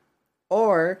 Okay.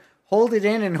 Or hold it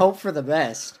in and hope for the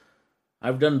best?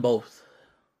 I've done both.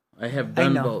 I have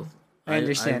done both. I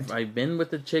understand. I've been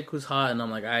with a chick who's hot, and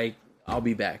I'm like, I'll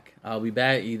be back.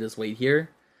 You just wait here.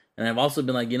 And I've also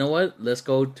been like, you know what? Let's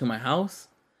go to my house.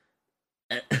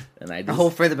 And I just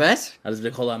hope for the best. I just be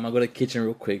like, hold on, I'm gonna go to the kitchen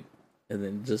real quick, and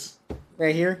then just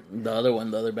right here, the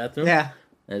other bathroom. Yeah.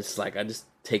 And it's like I just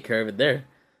take care of it there.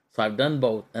 So I've done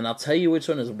both, and I'll tell you which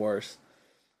one is worse.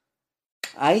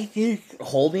 I think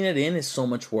holding it in is so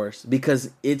much worse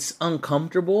because it's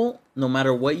uncomfortable no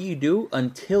matter what you do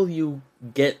until you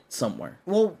get somewhere.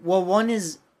 Well, one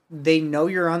is they know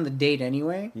you're on the date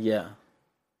anyway. Yeah.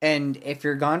 And if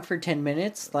you're gone for 10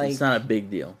 minutes, like... It's not a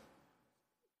big deal.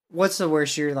 What's the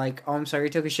worst? You're like, oh, I'm sorry, I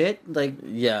took a shit? Like...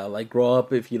 Yeah, like, grow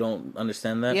up if you don't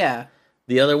understand that. Yeah.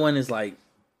 The other one is like...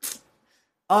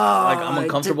 Oh, like, I'm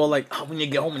uncomfortable, when you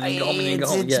get home and you get home and you get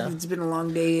home. Yeah. It's been a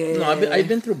long day. No, I've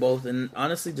been through both, and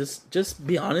honestly, just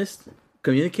be honest,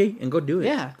 communicate, and go do it.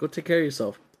 Yeah. Go take care of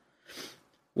yourself.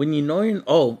 When you know you're...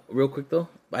 Oh, real quick, though.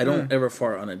 I don't ever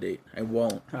fart on a date. I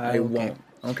won't. I won't.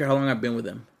 I don't care how long I've been with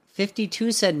them.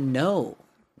 52 said no.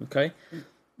 Okay.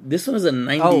 This one is a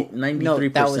 93%. No,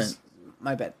 that was...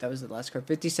 My bad. That was the last card.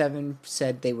 57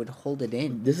 said they would hold it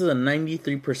in. This is a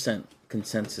 93%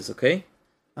 consensus, okay?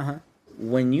 Uh-huh.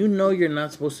 When you know you're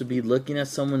not supposed to be looking at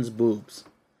someone's boobs,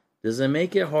 does it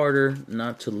make it harder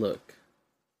not to look?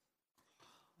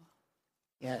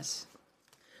 Yes.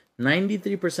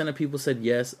 93% of people said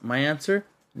yes. My answer,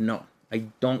 no. I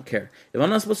don't care. If I'm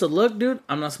not supposed to look, dude,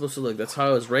 I'm not supposed to look. That's how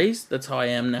I was raised. That's how I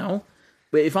am now.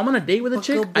 But if I'm on a date with a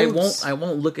chick, I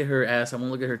won't look at her ass. I won't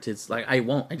look at her tits. Like, I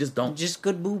won't. I just don't. Just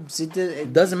good boobs.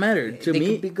 It doesn't matter. To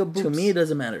me, it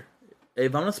doesn't matter.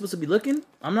 If I'm not supposed to be looking,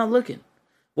 I'm not looking.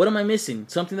 What am I missing?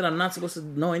 Something that I'm not supposed to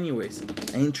know anyways.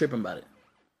 I ain't tripping about it.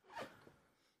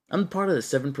 I'm part of the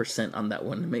 7% on that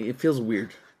one. It feels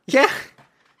weird. Yeah.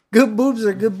 Good boobs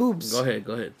are good boobs. Go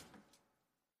ahead.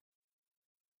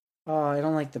 Oh, I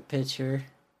don't like the picture.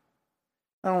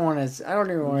 I don't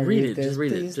even want to read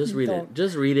this.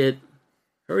 Just read it.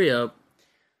 Hurry up.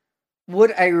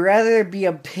 Would I rather be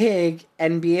a pig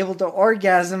and be able to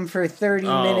orgasm for 30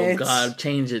 minutes? Oh, God.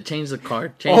 Change it. Change the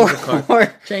card.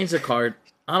 Change the card.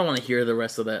 I don't want to hear the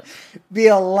rest of that. Be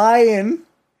a lion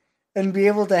and be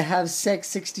able to have sex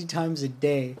 60 times a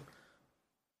day.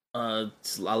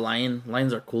 It's a lion.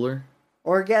 Lions are cooler.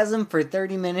 Orgasm for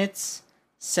 30 minutes.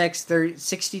 Sex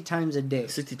 60 times a day.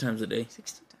 60 times a day.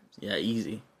 60 times. Yeah,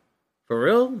 easy. For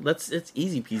real? It's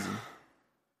easy peasy.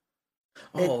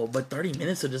 Oh, but 30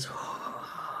 minutes of just...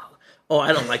 Oh,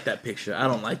 I don't like that picture.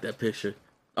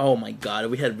 Oh my God,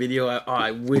 if we had video,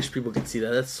 I wish people could see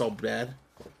that. That's so bad.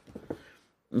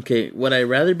 Okay, would I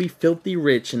rather be filthy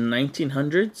rich in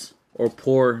 1900s or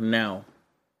poor now?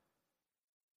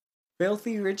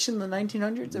 filthy rich in the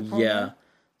 1900s? Yeah.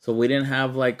 So we didn't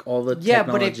have like all the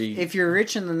technology. Yeah, but if you're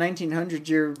rich in the 1900s,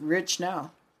 you're rich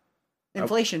now.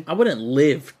 Inflation. I wouldn't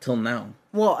live till now.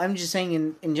 Well, I'm just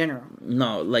saying in general.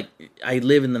 No, like I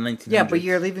live in the 1900s. Yeah, but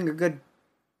you're leaving a good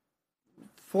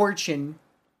fortune.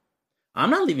 I'm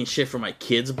not leaving shit for my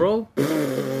kids, bro.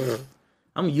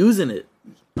 I'm using it.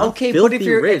 Okay, but if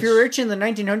you're rich in the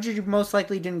 1900s, you most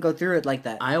likely didn't go through it like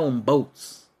that. I own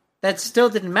boats. That still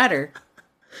didn't matter.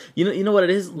 You know what it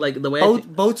is? Like the way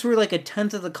boats were like a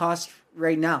tenth of the cost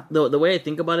right now. The way I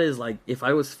think about it is like if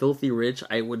I was filthy rich,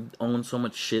 I would own so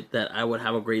much shit that I would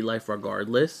have a great life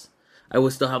regardless. I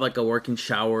would still have like a working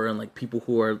shower and like people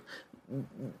who are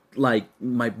like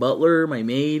my butler, my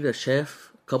maid, a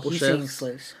chef, a couple chefs.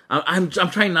 I'm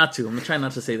trying not to. I'm trying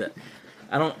not to say that.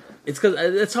 I don't. It's because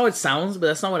that's how it sounds, but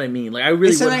that's not what I mean. Like I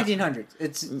really. It's the 1900s.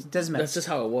 It doesn't matter. That's just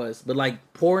how it was. But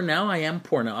like poor now, I am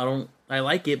poor now. I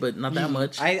like it, but not that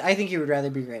much. I think you would rather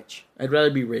be rich. I'd rather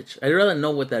be rich. I'd rather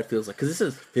know what that feels like. Because this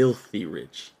is filthy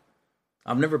rich.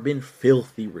 I've never been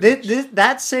filthy rich.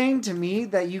 That's saying to me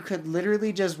that you could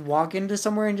literally just walk into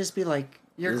somewhere and just be like,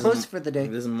 you're closed for the day.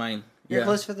 This is mine. You're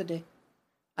closed for the day.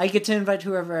 I get to invite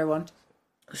whoever I want.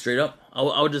 Straight up.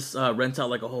 I would just rent out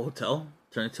like a whole hotel.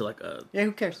 Turn it to like a... Yeah,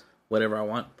 who cares? Whatever I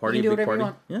want. Party, big party. You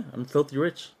want. Yeah, I'm filthy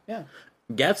rich. Yeah.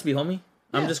 Gatsby, homie.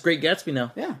 Yeah. I'm just great Gatsby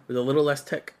now. Yeah. With a little less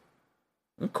tech.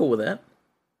 I'm cool with that.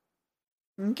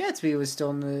 Gatsby was still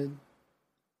in the...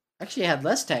 Actually, had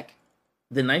less tech.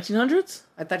 The 1900s?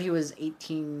 I thought he was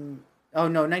 18... Oh,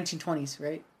 no, 1920s,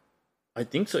 right? I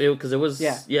think so, because it was...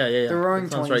 Yeah. The Roaring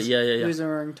 20s. Right. Yeah. He was in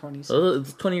the Roaring 20s. So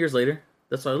it's 20 years later.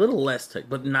 That's why a little less tech,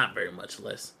 but not very much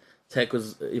less. Tech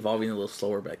was evolving a little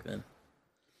slower back then.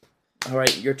 All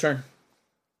right, your turn.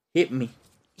 Hit me.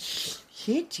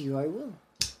 Hit you, I will.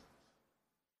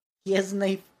 He has a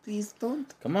knife, please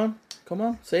don't. Come on.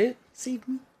 Say it. Save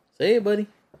me. Say it, buddy.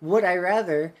 Would I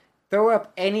rather throw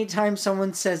up anytime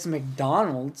someone says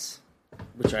McDonald's?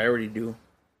 Which I already do.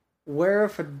 Wear a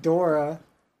fedora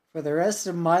for the rest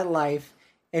of my life,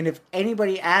 and if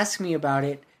anybody asks me about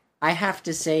it, I have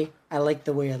to say, I like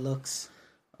the way it looks.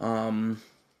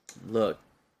 Look.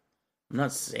 I'm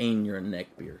not saying you're a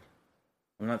neckbeard.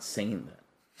 I'm not saying that.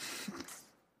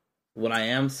 What I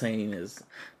am saying is,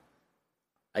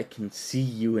 I can see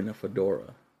you in a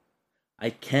fedora. I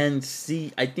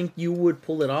think you would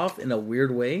pull it off in a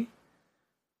weird way.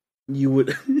 You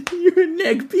would... You're a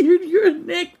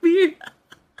neckbeard.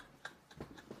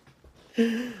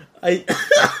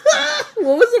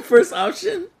 What was the first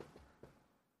option?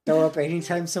 Throw up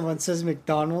anytime someone says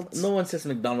McDonald's? No one says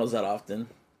McDonald's that often.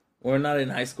 We're not in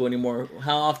high school anymore.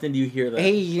 How often do you hear that?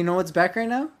 Hey, you know what's back right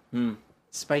now?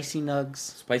 Spicy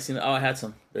nugs. Oh, I had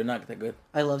some. They're not that good.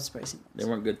 I love spicy nugs. They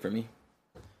weren't good for me.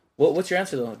 What's your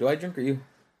answer, though? Do I drink or you?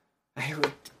 I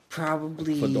would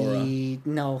probably... Fedora.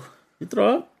 No. You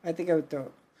throw up? I think I would throw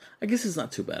up. I guess it's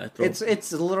not too bad. I throw up.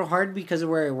 It's a little hard because of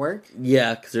where I work.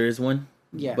 Yeah, because there is one.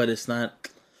 Yeah. But it's not...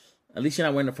 At least you're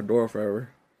not wearing a fedora forever.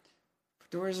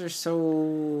 Fedoras are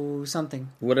so...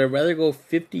 something. Would I rather go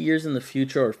 50 years in the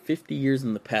future or 50 years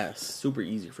in the past? Super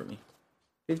easy for me.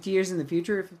 50 years in the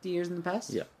future or 50 years in the past?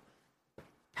 Yeah.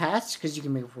 Past? Because you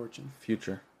can make a fortune.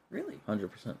 Future. Really? 100%.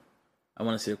 I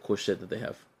want to see the cool shit that they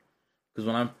have. Because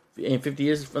when I'm in 50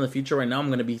 years from the future right now, I'm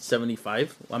going to be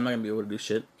 75. I'm not going to be able to do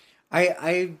shit.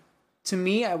 To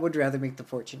me, I would rather make the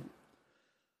fortune.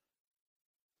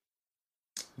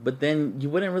 But then you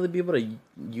wouldn't really be able to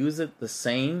use it the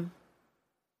same.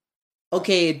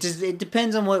 Okay, it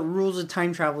depends on what rules of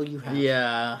time travel you have.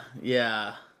 Yeah.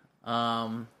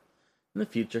 In the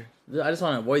future. I just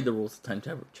want to avoid the rules of time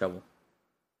travel.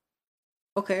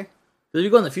 Okay. If you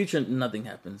go in the future, nothing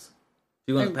happens.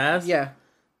 If you go in the past? Yeah.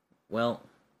 Well,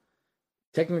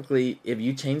 technically, if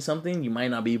you change something, you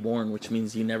might not be born, which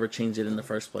means you never changed it in the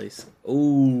first place.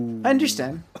 Ooh. I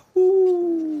understand.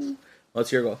 Ooh.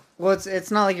 What's your goal? Well,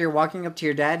 it's not like you're walking up to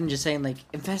your dad and just saying, like,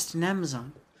 invest in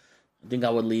Amazon. I think I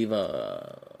would leave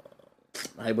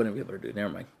I wouldn't be able to do it.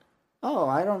 Never mind. Oh,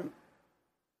 I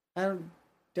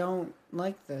don't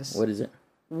like this. What is it?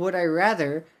 Would I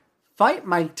rather fight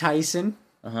Mike Tyson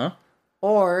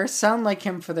or sound like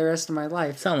him for the rest of my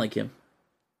life? Sound like him.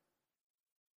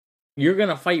 You're going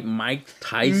to fight Mike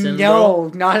Tyson, No,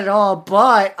 not at all.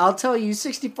 But I'll tell you,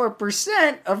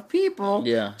 64% of people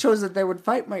chose that they would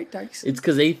fight Mike Tyson. It's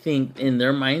because they think, in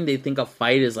their mind, they think a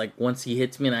fight is like, once he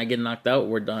hits me and I get knocked out,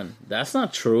 we're done. That's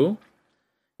not true.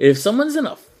 If someone's in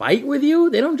a fight with you,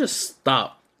 they don't just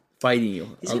stop fighting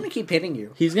you. He's going to keep hitting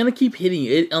you. He's going to keep hitting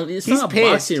you. It's not a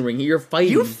boxing ring. You're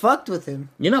fighting. You fucked with him.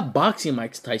 You're not boxing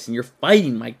Mike Tyson. You're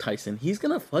fighting Mike Tyson. He's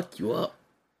going to fuck you up.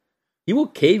 He will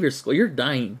cave your skull. You're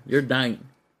dying.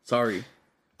 Sorry.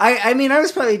 I mean, I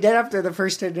was probably dead after the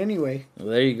first 10 anyway. Well,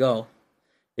 there you go.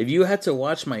 If you had to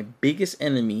watch my biggest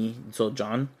enemy, so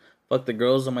John, fuck the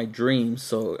girls of my dreams,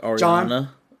 so Ariana. John.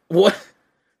 What?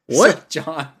 What? So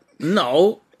John.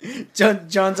 No.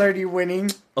 John's already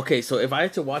winning. Okay, so if I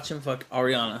had to watch him fuck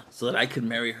Ariana so that I could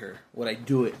marry her, would I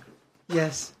do it?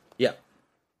 Yes. Yeah.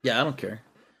 Yeah, I don't care.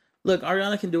 Look,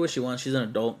 Ariana can do what she wants. She's an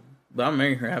adult. But I'm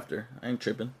marrying her after. I ain't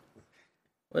tripping.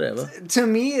 Whatever. To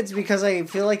me, it's because I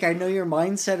feel like I know your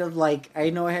mindset of like, I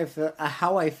know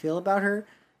how I feel about her,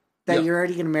 that you're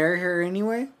already going to marry her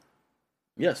anyway.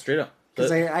 Yeah, straight up.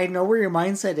 Because I know where your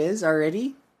mindset is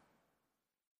already.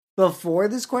 Before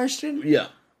this question. Yeah.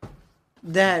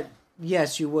 That,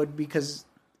 yes, you would, because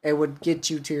it would get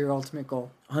you to your ultimate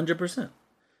goal. 100%.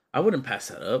 I wouldn't pass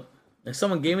that up. If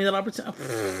someone gave me that opportunity...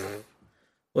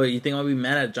 Well, you think I'll be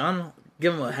mad at John?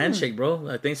 Give him a handshake, bro.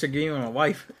 Like, thanks for giving me my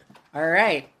wife. All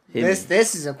right.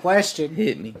 This is a question.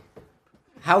 Hit me.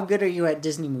 How good are you at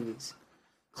Disney movies?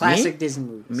 Classic Disney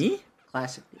movies. Me?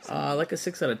 Classic Disney. Like a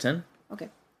 6 out of 10. Okay.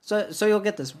 So you'll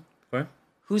get this one. What?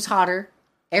 Who's hotter,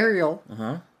 Ariel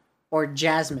or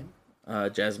Jasmine?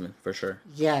 Jasmine, for sure.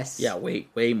 Yes. Yeah,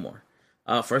 way more.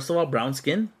 First of all, brown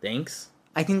skin. Thanks.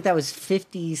 I think that was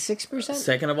 56%.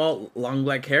 Second of all, long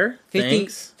black hair.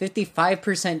 Thanks.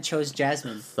 55% chose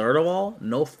Jasmine. Third of all,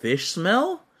 no fish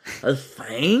smell.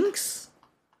 Thanks.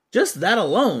 Just that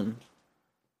alone.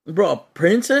 Bro, a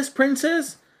princess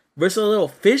versus a little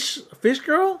fish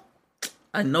girl?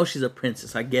 I know she's a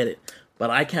princess. I get it.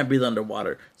 But I can't breathe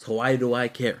underwater. So why do I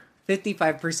care?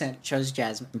 55% chose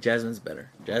Jasmine. Jasmine's better.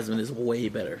 Jasmine is way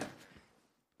better.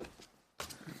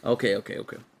 Okay.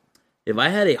 If I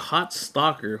had a hot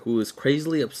stalker who is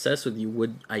crazily obsessed with you,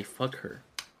 would I fuck her?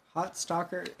 Hot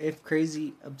stalker, if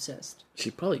crazy obsessed.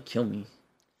 She'd probably kill me.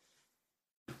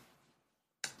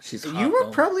 She's hot, you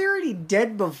were probably already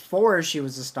dead before she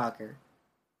was a stalker.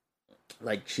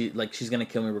 Like she's gonna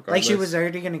kill me regardless. Like she was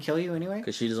already gonna kill you anyway?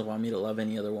 Because she doesn't want me to love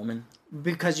any other woman.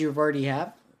 Because you've already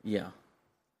have? Yeah.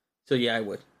 So yeah, I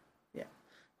would. Yeah.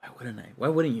 Why wouldn't I? Why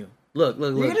wouldn't you? Look.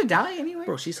 You're gonna die anyway.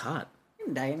 Bro, she's hot. You're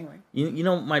gonna die anyway. You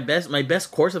know my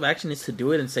best course of action is to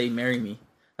do it and say marry me.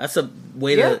 That's a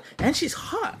way to. And she's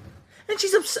hot. And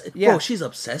she's obsessed. Yeah. Bro, she's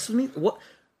obsessed with me. What?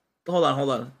 Hold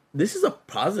on. This is a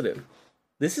positive.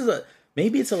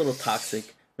 Maybe it's a little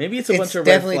toxic. Maybe it's a bunch of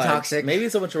red flags. Definitely toxic. Maybe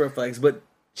it's a bunch of red flags, but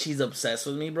she's obsessed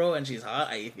with me, bro, and she's hot.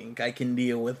 I think I can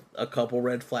deal with a couple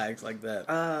red flags like that.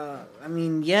 I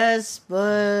mean, yes,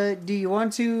 but do you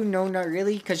want to? No, not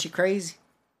really, because she's crazy.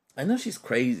 I know she's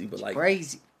crazy, but like...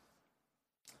 Crazy.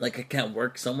 Like, I can't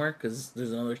work somewhere because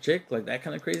there's another chick? Like, that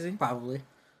kind of crazy? Probably.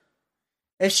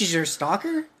 If she's your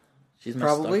stalker? She's my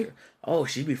stalker. Oh,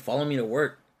 she'd be following me to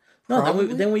work. No,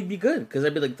 then we'd be good, because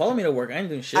I'd be like, follow me to work, I ain't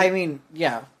doing shit. I mean,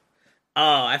 yeah.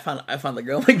 Oh, I found the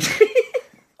girl. Like,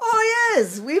 oh,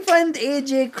 yes, we find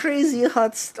AJ crazy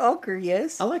hot stalker,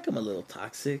 yes. I like him a little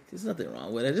toxic. There's nothing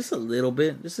wrong with it. Just a little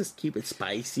bit. Just to keep it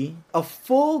spicy. A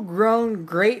full-grown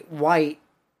great white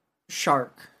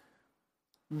shark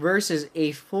versus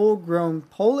a full-grown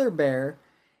polar bear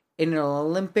in an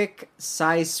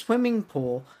Olympic-sized swimming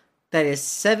pool that is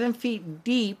 7 feet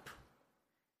deep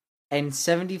and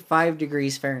 75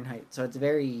 degrees Fahrenheit. So it's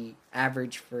very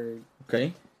average for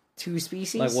two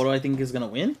species. Like, what do I think is going to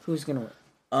win? Who's going to win?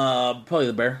 Probably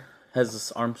the bear. Has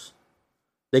his arms.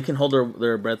 They can hold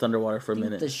their breath underwater for a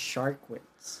minute. The shark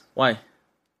wins. Why?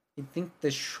 I think the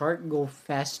shark go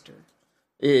faster.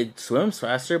 It swims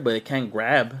faster, but it can't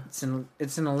grab. It's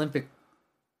an Olympic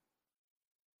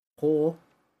pool.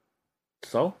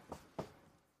 So?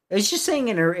 It's just saying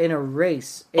in a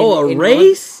race. A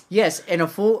race? Yes, in a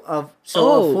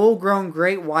full grown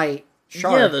great white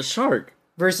shark. Yeah, the shark.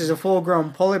 Versus a full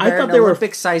grown polar bear in an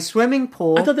Olympic sized swimming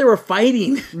pool. I thought they were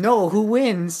fighting. No, who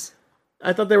wins?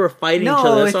 I thought they were fighting each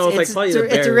other. That's why I was like, probably the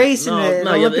bear. It's a race in an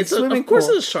Olympic swimming pool. Of course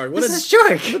it's a shark. It's a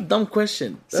shark. What a dumb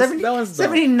question. That one's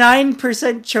dumb.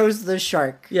 79% chose the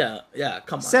shark. Yeah,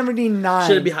 come on. 79.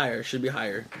 Should be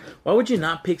higher. Why would you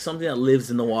not pick something that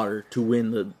lives in the water to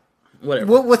win the...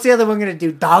 Whatever. What's the other one going to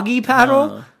do? Doggy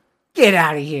paddle? Get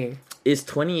out of here. Is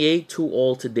 28 too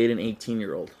old to date an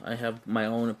 18-year-old? I have my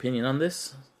own opinion on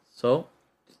this. So?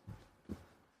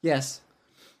 Yes.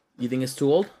 You think it's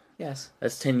too old? Yes.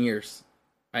 That's 10 years.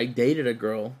 I dated a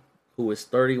girl who was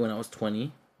 30 when I was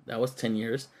 20. That was 10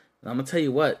 years. And I'm going to tell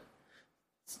you what.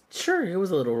 Sure, it was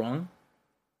a little wrong.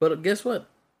 But guess what?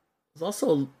 There's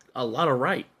also a lot of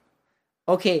right.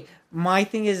 Okay, my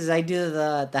thing is I do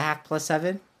the half plus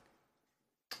 7.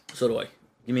 So do I.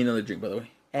 Give me another drink, by the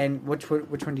way. And which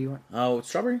one do you want? Oh,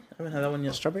 strawberry? I haven't had that one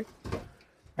yet. Strawberry?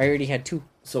 I already had 2.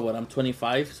 So what? I'm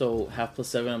 25. So half plus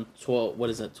 7. I'm 12. What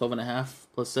is that? 12 and a half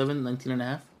plus 7. 19 and a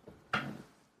half.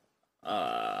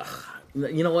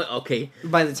 You know what? Okay.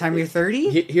 By the time you're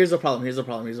 30? Here's the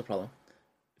problem.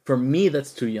 For me,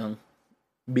 that's too young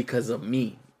because of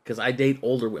me. Because I date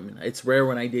older women. It's rare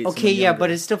when I date. Okay, yeah,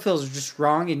 but it still feels just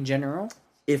wrong in general.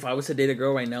 If I was to date a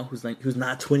girl right now who's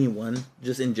not 21,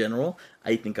 just in general,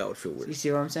 I think I would feel weird. You see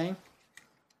what I'm saying?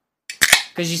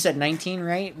 Because you said 19,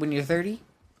 right? When you're 30?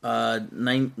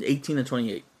 18 and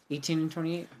 28. 18 and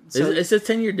 28. So it's a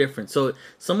 10-year difference. So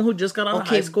someone who just got out of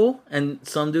high school and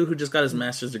some dude who just got his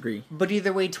master's degree. But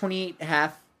either way, 28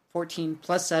 half, 14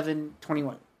 plus 7,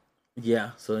 21.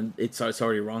 Yeah, so it's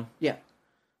already wrong. Yeah.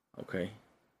 Okay.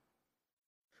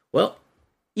 Well,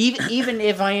 even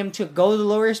if I am to go the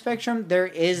lower spectrum, there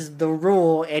is the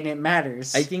rule and it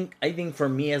matters. I think for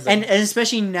me and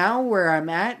especially now where I'm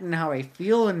at and how I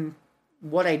feel and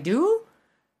what I do,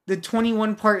 the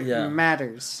 21 part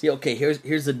matters. Yeah, okay, here's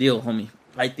the deal, homie.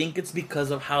 I think it's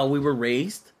because of how we were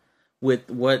raised with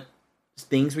what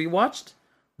things we watched.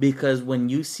 Because when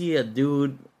you see a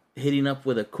dude hitting up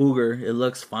with a cougar, it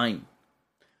looks fine.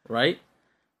 Right?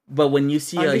 But when you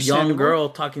see a young girl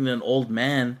talking to an old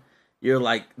man, you're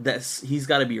like, he's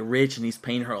got to be rich and he's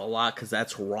paying her a lot because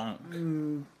that's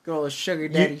wrong. Girl, a sugar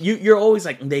daddy. You're always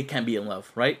like, they can't be in love,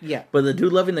 right? Yeah. But the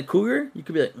dude loving the cougar, you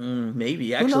could be like,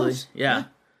 maybe, actually. Who knows? Yeah.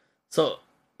 So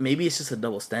maybe it's just a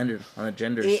double standard on the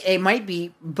genders. It might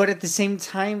be, but at the same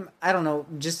time, I don't know,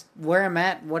 just where I'm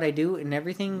at, what I do and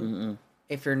everything,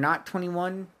 if you're not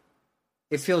 21,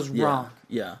 it feels wrong.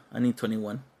 Yeah, I need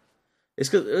 21.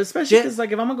 It's especially because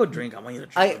like if I'm gonna go drink, I want you to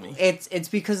drink with me. It's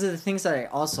because of the things that I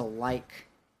also like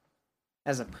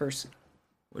as a person.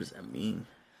 What does that mean?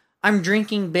 I'm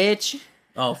drinking, bitch.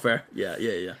 Oh, fair. Yeah.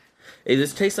 Hey,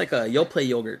 this tastes like a Yoplait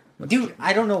yogurt. Dude,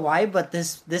 I don't know why, but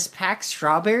this pack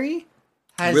strawberry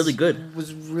really good.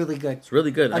 Was really good. It's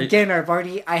really good. Again,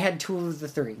 I had 2 of the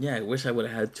 3. Yeah, I wish I would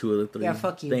have had 2 of the 3. Yeah,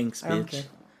 fuck you. Thanks, bitch. I don't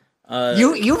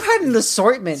care. You've had an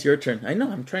assortment. It's your turn. I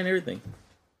know. I'm trying everything.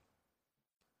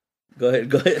 Go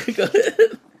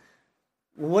ahead.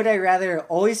 Would I rather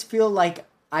always feel like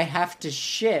I have to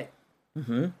shit?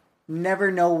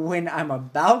 Never know when I'm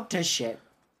about to shit.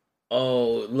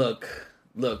 Oh, look.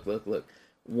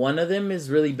 One of them is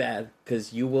really bad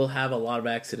because you will have a lot of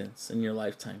accidents in your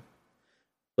lifetime.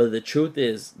 But the truth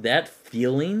is, that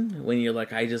feeling when you're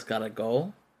like, I just gotta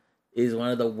go, is one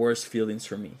of the worst feelings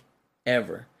for me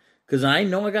ever. Because I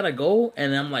know I gotta go,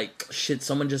 and I'm like, shit,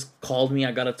 someone just called me,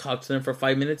 I gotta talk to them for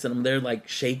 5 minutes, and I'm there like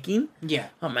shaking. Yeah.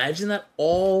 Imagine that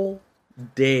all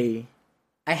day.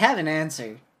 I have an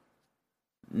answer.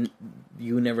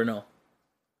 You never know.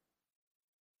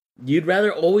 You'd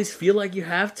rather always feel like you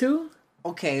have to?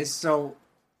 Okay, so,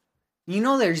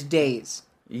 there's days.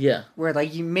 Yeah. Where,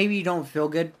 like, maybe you don't feel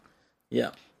good.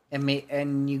 Yeah.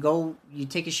 And you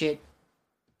take a shit,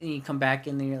 and you come back,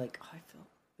 and then you're like, I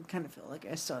kind of feel like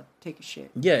I still take a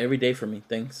shit. Yeah, every day for me,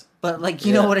 thanks. But, like,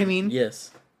 you know what I mean?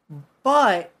 Yes.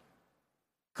 But,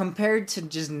 compared to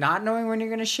just not knowing when you're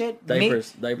going to shit...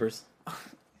 Diapers. I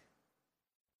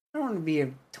don't want to be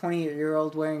a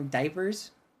 20-year-old wearing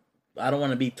diapers. I don't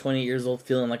want to be 20 years old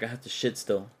feeling like I have to shit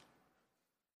still.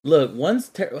 Look,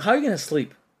 how are you going to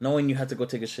sleep knowing you have to go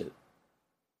take a shit?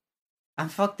 I'm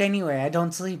fucked anyway. I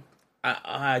don't sleep.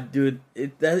 Dude,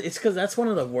 it's because that's one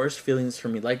of the worst feelings for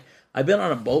me. Like, I've been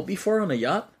on a boat before on a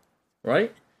yacht,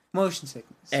 right? Motion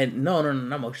sickness. And no,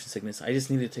 not motion sickness. I just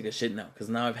need to take a shit now because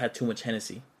now I've had too much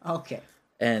Hennessy. Okay.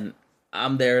 And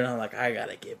I'm there and I'm like, I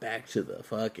gotta get back to the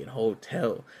fucking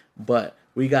hotel. But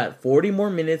we got 40 more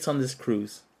minutes on this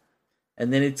cruise.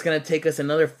 And then it's gonna take us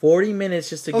another 40 minutes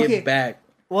just to get back.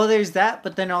 Well, there's that,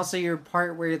 but then also your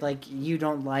part where, like, you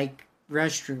don't like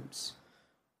restrooms.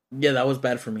 Yeah, that was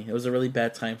bad for me. It was a really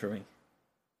bad time for me.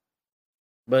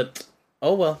 But,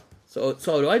 oh well. So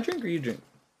do I drink or you drink?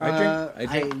 I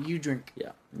drink. You drink.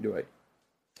 Yeah, you're right.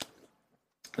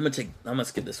 I'm gonna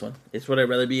skip this one. It's would I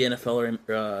rather be NFL or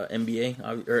NBA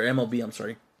or MLB? I'm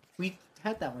sorry. We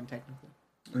had that one technically.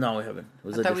 No, we haven't.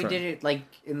 I thought we did it like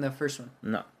in the first one.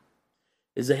 No.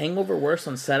 Is the hangover worse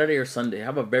on Saturday or Sunday? I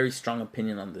have a very strong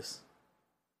opinion on this.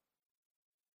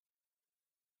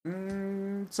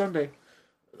 Sunday.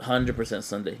 100%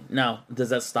 Sunday. Now, does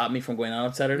that stop me from going out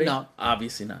on Saturday? No.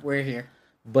 Obviously not. We're here.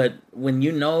 But when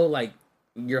like,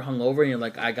 you're hungover and you're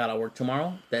like, I gotta work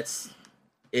tomorrow,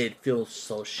 it feels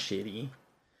so shitty.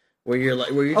 Where you're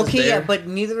just there. Yeah, but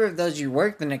neither of those you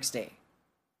work the next day.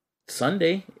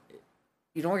 Sunday.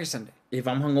 You don't work Sunday. If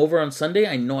I'm hungover on Sunday,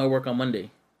 I know I work on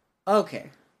Monday. Okay.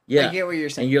 Yeah. I get what you're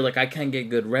saying. And you're like, I can't get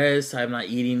good rest. I'm not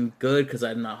eating good because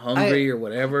I'm not hungry or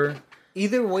whatever.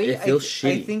 Either way, it feels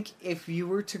shitty. I think if you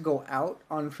were to go out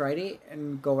on Friday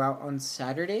and go out on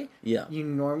Saturday, you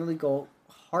normally go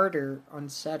harder on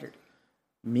Saturday.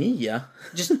 Me, yeah.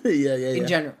 Just yeah. In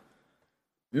general.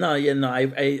 No.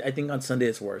 I think on Sunday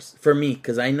it's worse for me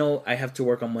because I know I have to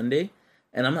work on Monday,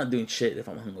 and I'm not doing shit if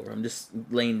I'm hungover. I'm just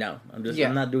laying down. I'm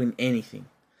not doing anything.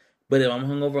 But if I'm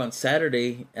hungover on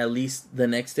Saturday, at least the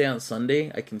next day on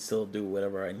Sunday, I can still do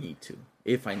whatever I need to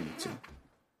if I need to.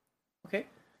 Okay.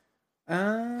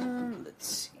 Let's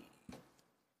see.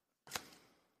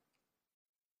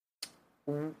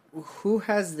 Who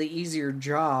has the easier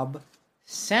job,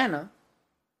 Santa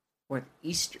or the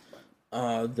Easter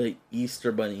Bunny? The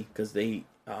Easter Bunny, because the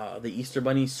Easter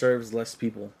Bunny serves less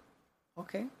people.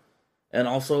 Okay. And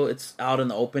also, it's out in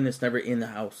the open. It's never in the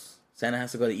house. Santa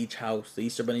has to go to each house. The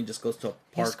Easter Bunny just goes to a park.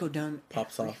 He has to go down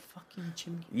pops every off. Fucking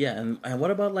chimney. Yeah, and what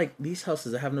about like these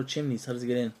houses that have no chimneys? How does it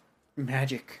get in?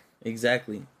 Magic.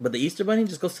 Exactly. But the Easter Bunny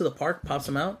just goes to the park, pops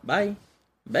them out. Bye.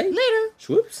 Later.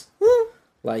 Swoops. Woo.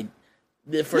 Like,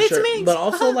 for sure. But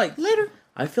also, like, later.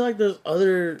 I feel like there's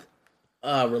other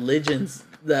religions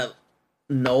that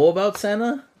know about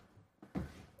Santa.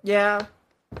 Yeah.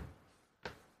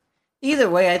 Either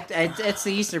way, it's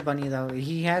the Easter Bunny, though.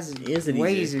 He has it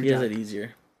way easier. He has it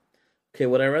easier. Okay,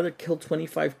 would I rather kill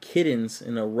 25 kittens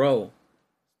in a row,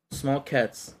 small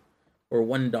cats, or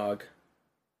one dog?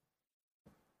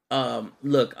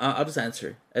 Look, I'll just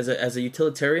answer. As a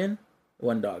utilitarian,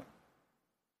 one dog.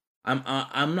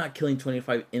 I'm not killing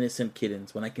 25 innocent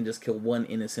kittens when I can just kill one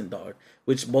innocent dog,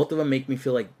 which both of them make me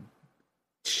feel like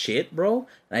shit, bro.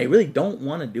 And I really don't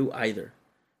want to do either.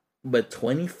 But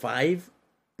 25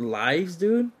 lives,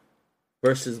 dude,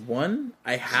 versus one,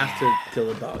 I have to kill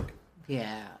a dog.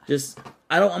 Yeah. Just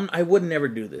I would never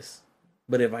do this,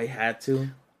 but if I had to,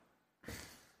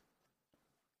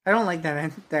 I don't like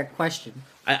that question.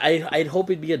 I'd hope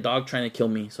it'd be a dog trying to kill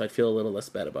me, so I'd feel a little less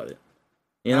bad about it.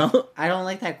 You know? I don't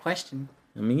like that question.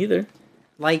 Me either.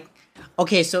 Like,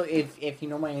 okay, so if you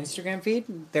know my Instagram feed,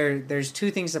 there's two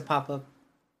things that pop up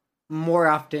more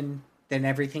often than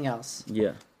everything else.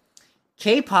 Yeah.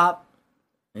 K-pop.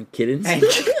 And kittens.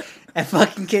 And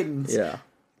fucking kittens. Yeah.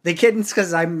 The kittens,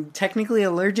 because I'm technically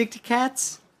allergic to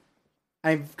cats.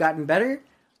 I've gotten better.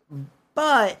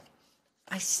 But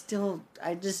I just don't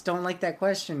like that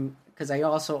question because I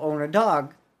also own a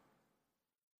dog.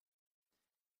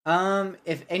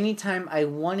 If anytime I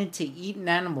wanted to eat an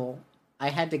animal, I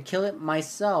had to kill it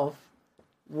myself,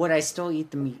 would I still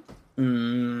eat the meat?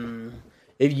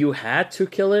 If you had to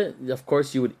kill it, of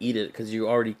course you would eat it because you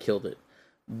already killed it.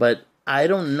 But I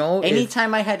don't know.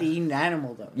 Anytime I had to eat an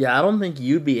animal, though. Yeah, I don't think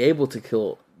you'd be able to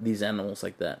kill these animals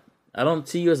like that. I don't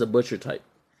see you as a butcher type.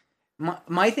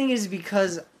 My thing is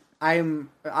because I'm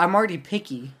already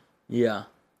picky. Yeah.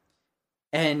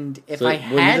 And if I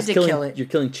had to kill it... You're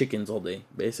killing chickens all day,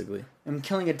 basically. I'm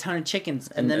killing a ton of chickens.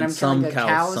 And then I'm killing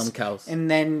some cows. And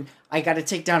then I got to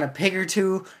take down a pig or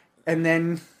two. And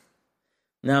then...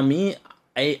 Now, me,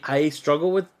 I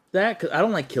struggle with that because I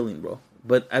don't like killing, bro.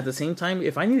 But at the same time,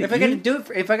 if I need to if I got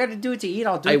to do it to eat,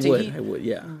 I'll do it to eat. I would,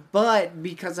 yeah. But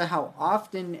because of how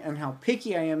often and how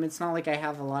picky I am, it's not like I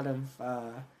have a lot of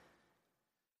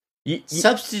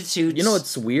substitutes. You know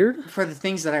what's weird? For the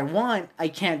things that I want, I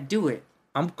can't do it.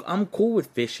 I'm cool with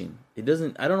fishing. I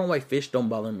don't know why fish don't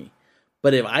bother me.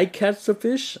 But if I catch the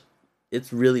fish,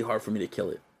 it's really hard for me to kill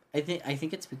it. I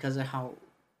think it's because of how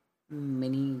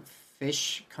many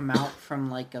fish come out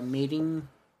from like a mating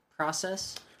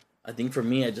process. I think for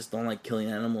me, I just don't like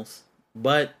killing animals.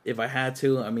 But if I had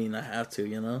to, I mean, I have to,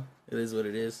 you know? It is what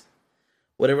it is.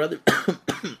 Would I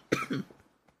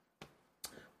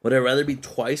rather be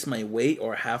twice my weight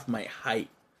or half my height?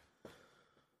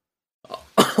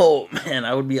 Oh, man,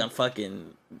 I would be on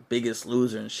fucking Biggest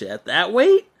Loser and shit. At that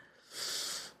weight?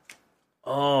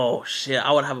 Oh, shit,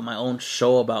 I would have my own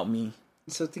show about me.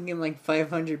 So thinking like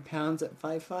 500 pounds at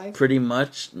 5'5"? Pretty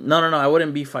much. No, I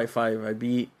wouldn't be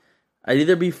 5'5". I'd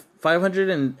either be 500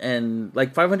 and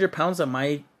like 500 pounds at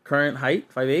my current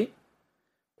height, 5'8",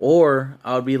 or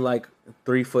I would be like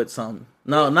 3 foot something.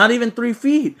 No, not even 3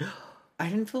 feet. I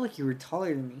didn't feel like you were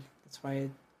taller than me. That's why I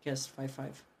guessed 5'5".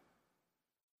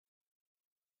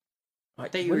 I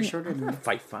thought you were shorter than me. I'm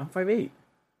 5'8". I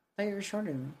thought you were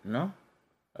shorter than me. No,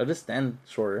 I just stand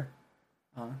shorter.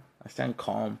 I stand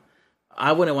calm.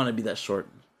 I wouldn't want to be that short,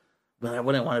 but I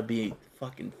wouldn't want to be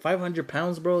fucking 500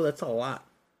 pounds, bro. That's a lot.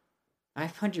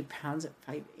 500 pounds at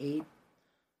 5'8"?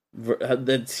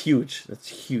 That's huge. That's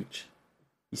huge.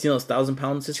 You see those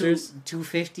 1,000-pound sisters?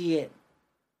 250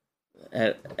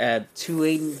 at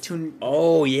 2'8".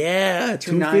 Oh yeah,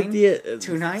 250 at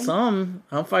 2'9". Some.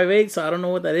 I'm 5'8", so I don't know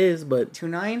what that is, but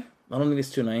 2'9". I don't think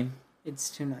it's 2'9". It's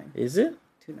 2.9. Is it?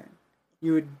 2.9.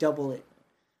 You would double it.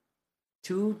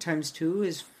 2 times 2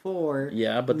 is 4.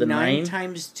 Yeah, but the 9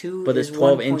 times 2 but is it's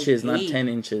 12 1. inches, 8. not 10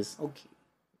 inches. Okay.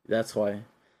 That's why.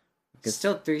 It's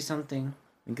still 3 something. I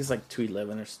think it's like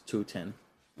 211 or 210.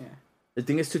 Yeah. I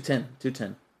think it's 210.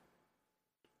 210.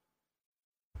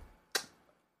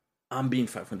 I'm being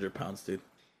 500 pounds, dude.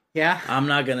 Yeah. I'm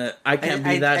not gonna. I can't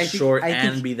be that short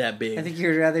and be that big. I think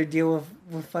you'd rather deal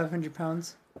with 500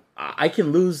 pounds. I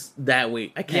can lose that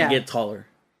weight. I can't get taller.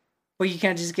 But you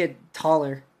can't just get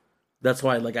taller. That's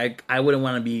why, like, I wouldn't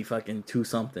want to be fucking 2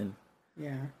 something.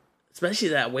 Yeah. Especially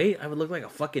that weight, I would look like a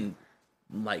fucking,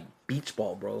 like, beach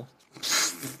ball, bro.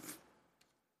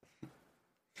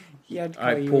 Yeah,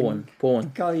 Alright, pull one.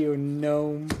 I'd call you a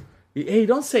gnome. Hey,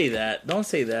 don't say that. Don't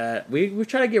say that. We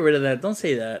try to get rid of that. Don't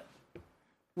say that.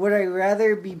 Would I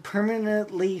rather be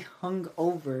permanently hung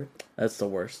over? That's the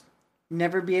worst.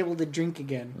 Never be able to drink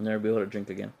again. Never be able to drink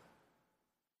again.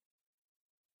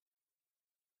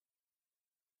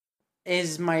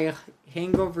 Is my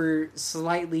hangover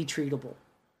slightly treatable?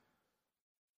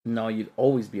 No, you'd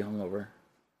always be hungover.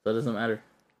 So it doesn't matter.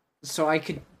 So I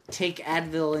could take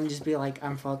Advil and just be like,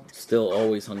 I'm fucked. Still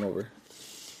always hungover.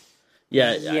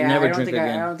 Yeah, I never drink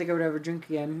again. I don't think I would ever drink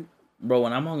again. Bro,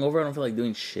 when I'm hungover, I don't feel like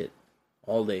doing shit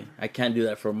all day. I can't do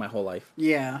that for my whole life.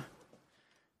 Yeah.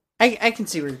 I can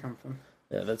see where you're coming from.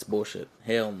 Yeah, that's bullshit.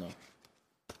 Hell no.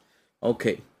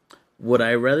 Okay. Would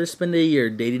I rather spend a year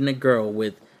dating a girl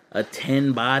with a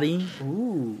 10 body,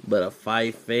 but a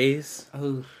 5 face,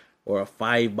 or a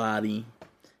 5 body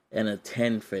and a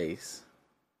 10 face?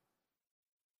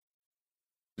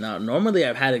 Now, normally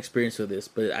I've had experience with this,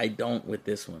 but I don't with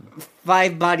this one.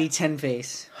 5 body, 10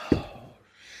 face. Oh,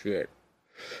 shit.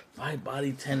 5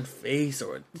 body, 10 face,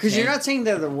 or because you're not saying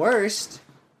they're the worst.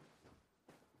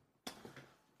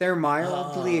 They're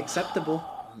mildly acceptable.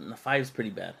 The 5's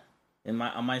pretty bad.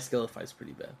 On my scale, the 5's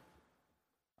pretty bad.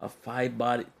 A 5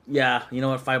 body, yeah. You know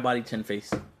what? 5 body, 10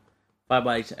 face. 5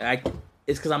 body.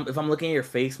 It's because if I'm looking at your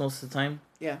face most of the time.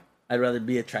 Yeah. I'd rather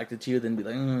be attracted to you than be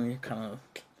like, you're kind of.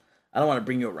 I don't want to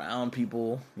bring you around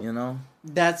people, you know.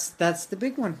 That's the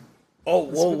big one. Oh,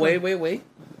 whoa, wait.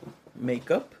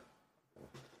 Makeup.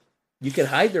 You could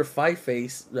hide their 5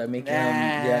 face that make them.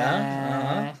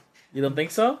 Yeah. You don't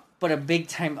think so? But a big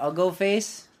time uggo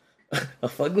face. A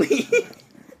fugly.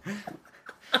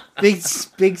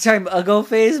 big time uggo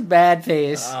face, bad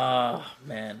face. Oh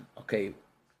man. Okay.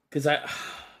 Because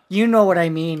you know what I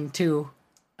mean too.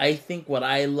 I think what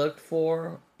I look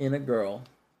for in a girl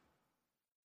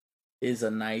is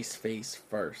a nice face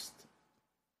first.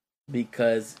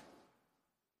 Because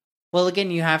well,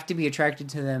 again, you have to be attracted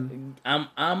to them.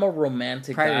 I'm a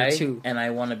romantic guy, and I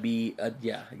want to be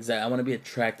exactly. I want to be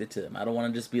attracted to them. I don't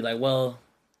want to just be like, well,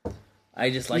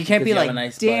 I just like you can't be like, have a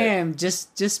nice damn, butt.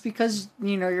 just because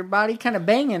your body kind of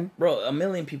banging. Bro, a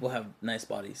million people have nice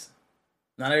bodies.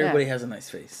 Not everybody has a nice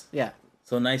face. Yeah.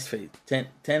 So nice face,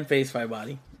 10 face, 5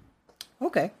 body.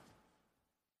 Okay.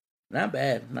 Not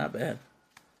bad.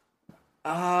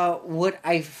 Would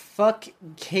I fuck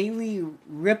Kaylee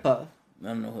Ripa? I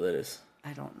don't know who that is.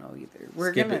 I don't know either.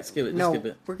 Skip it. No, skip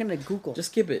it. We're gonna Google. Just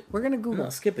skip it. We're gonna Google. No,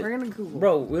 skip it. We're gonna Google.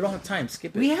 Bro, we don't have time.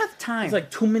 Skip it. We have time. It's like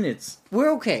 2 minutes.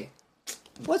 We're okay.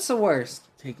 What's the worst?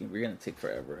 We're gonna take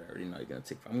forever. I already know you're gonna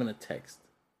take. I'm gonna text.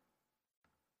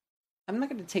 I'm not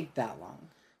gonna take that long.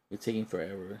 You're taking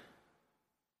forever.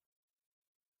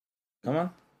 Come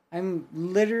on. I'm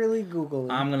literally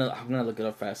Googling. I'm gonna look it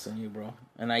up faster than you, bro.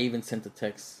 And I even sent a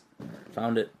text.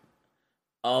 Found it.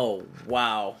 Oh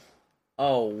wow.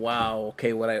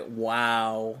 Okay, what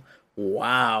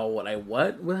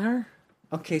with her?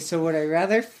 Okay, so would I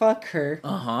rather fuck her?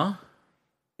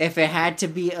 If it had to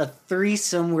be a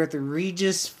threesome with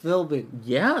Regis Philbin.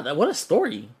 Yeah, what a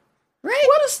story. Right?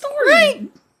 What a story.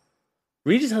 Right?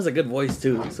 Regis has a good voice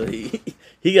too, so he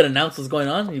could announce what's going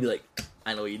on and he'd be like,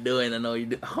 I know what you're doing, I know what you're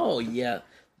doing. Oh yeah.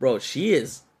 Bro, she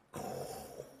is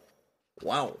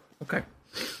wow. Okay.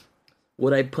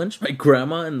 Would I punch my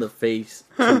grandma in the face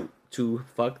to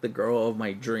fuck the girl of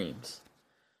my dreams?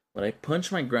 Would I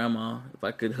punch my grandma if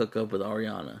I could hook up with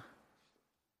Ariana?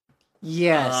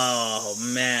 Yes. Oh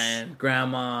man,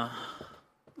 grandma.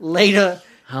 Later.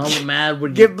 How mad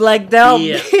would you get blacked out?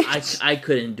 Yeah, I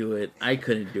couldn't do it.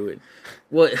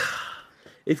 What?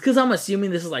 It's because I'm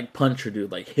assuming this is like punch her,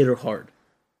 dude. Like hit her hard.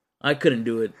 I couldn't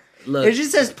do it. Look, it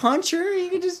just says punch her. You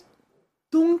can just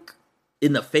dunk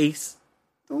in the face.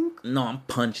 Dunk. No, I'm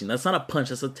punching. That's not a punch.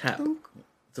 That's a tap. Dunk.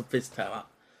 It's a fist tap.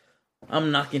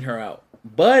 I'm knocking her out.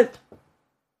 But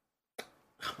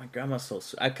my grandma's so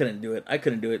sweet. I couldn't do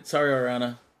it. Sorry,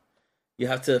 Ariana. You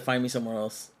have to find me somewhere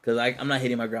else because I'm not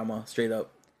hitting my grandma straight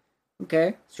up.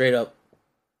 Okay. Straight up.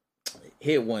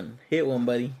 Hit one,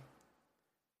 buddy.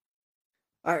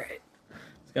 All right.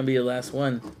 It's gonna be your last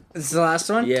one. This is the last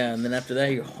one? Yeah, and then after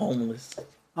that, you're homeless.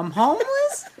 I'm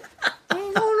homeless?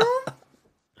 Oh, no.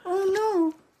 Oh,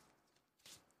 no.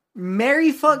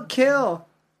 Marry, fuck, kill.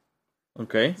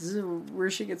 Okay. This is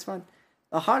where shit gets fun.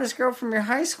 The hottest girl from your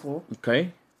high school.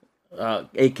 Okay.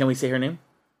 Hey, can we say her name?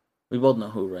 We both know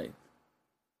who, right?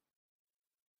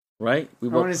 Right? I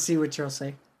want to see what you'll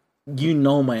say. You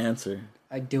know my answer.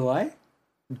 Do I?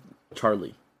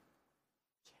 Charlie.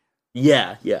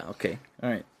 Yeah, okay. All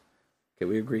right. Okay,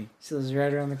 we agree. She lives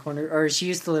right around the corner. Or she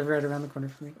used to live right around the corner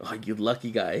from me. Oh, you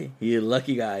lucky guy. You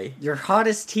lucky guy. Your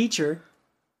hottest teacher.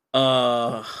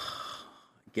 Guess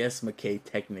McKay,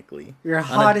 technically. Your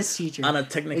hottest teacher. On a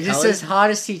technicality? It just says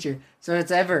hottest teacher. So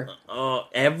it's ever.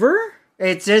 Ever?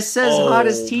 It just says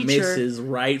hottest teacher. Mrs.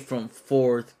 Wright from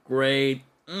 4th grade.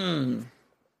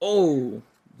 Oh.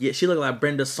 Yeah, she looked like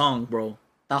Brenda Song, bro.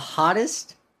 The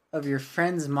hottest of your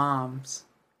friends' moms.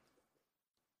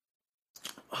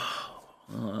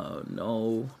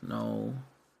 No.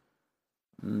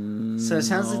 So it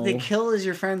sounds like the kill is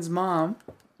your friend's mom.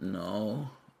 No.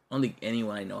 I don't think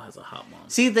anyone I know has a hot mom.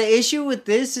 See, the issue with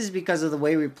this is because of the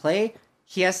way we play.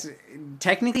 He has to,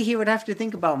 technically, he would have to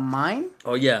think about mine.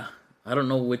 Oh, yeah. I don't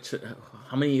know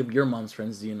how many of your mom's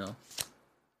friends do you know?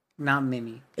 Not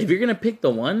Mimi. If you're going to pick the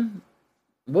one,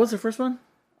 what was the first one?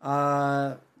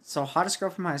 So hottest girl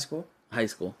from high school. High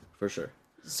school, for sure.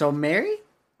 So Mary?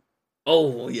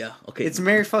 Oh, yeah. Okay. It's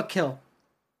marry, fuck, kill.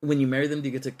 When you marry them, do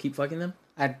you get to keep fucking them?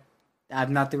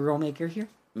 I'm not the rule maker here.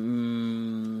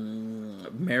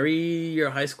 Marry your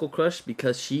high school crush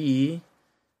because she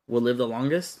will live the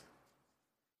longest.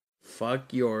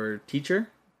 Fuck your teacher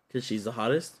because she's the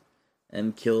hottest.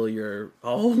 And kill your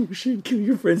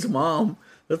friend's mom.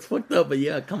 That's fucked up, but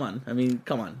yeah, come on. I mean,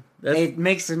 come on. It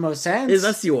makes the most sense.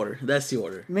 That's the order.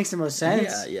 It makes the most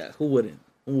sense. Yeah. Who wouldn't?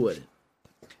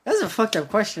 That's a fucked up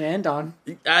question to end on.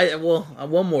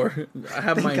 One more. I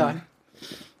have mine. God.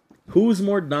 Who's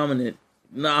more dominant?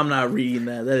 No, I'm not reading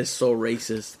that. That is so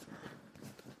racist.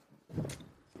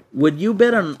 Would you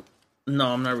bet on... No,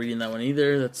 I'm not reading that one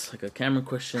either. That's like a camera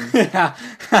question. Yeah,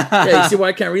 you see why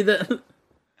I can't read that?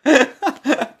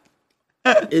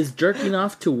 Is jerking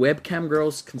off to webcam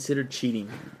girls considered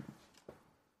cheating?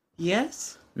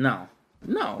 Yes. No.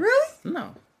 Really?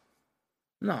 No.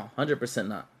 100%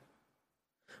 not.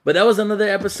 But that was another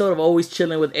episode of Always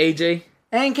Chilling with AJ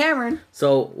and Cameron.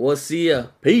 So we'll see ya.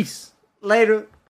 Peace. Later.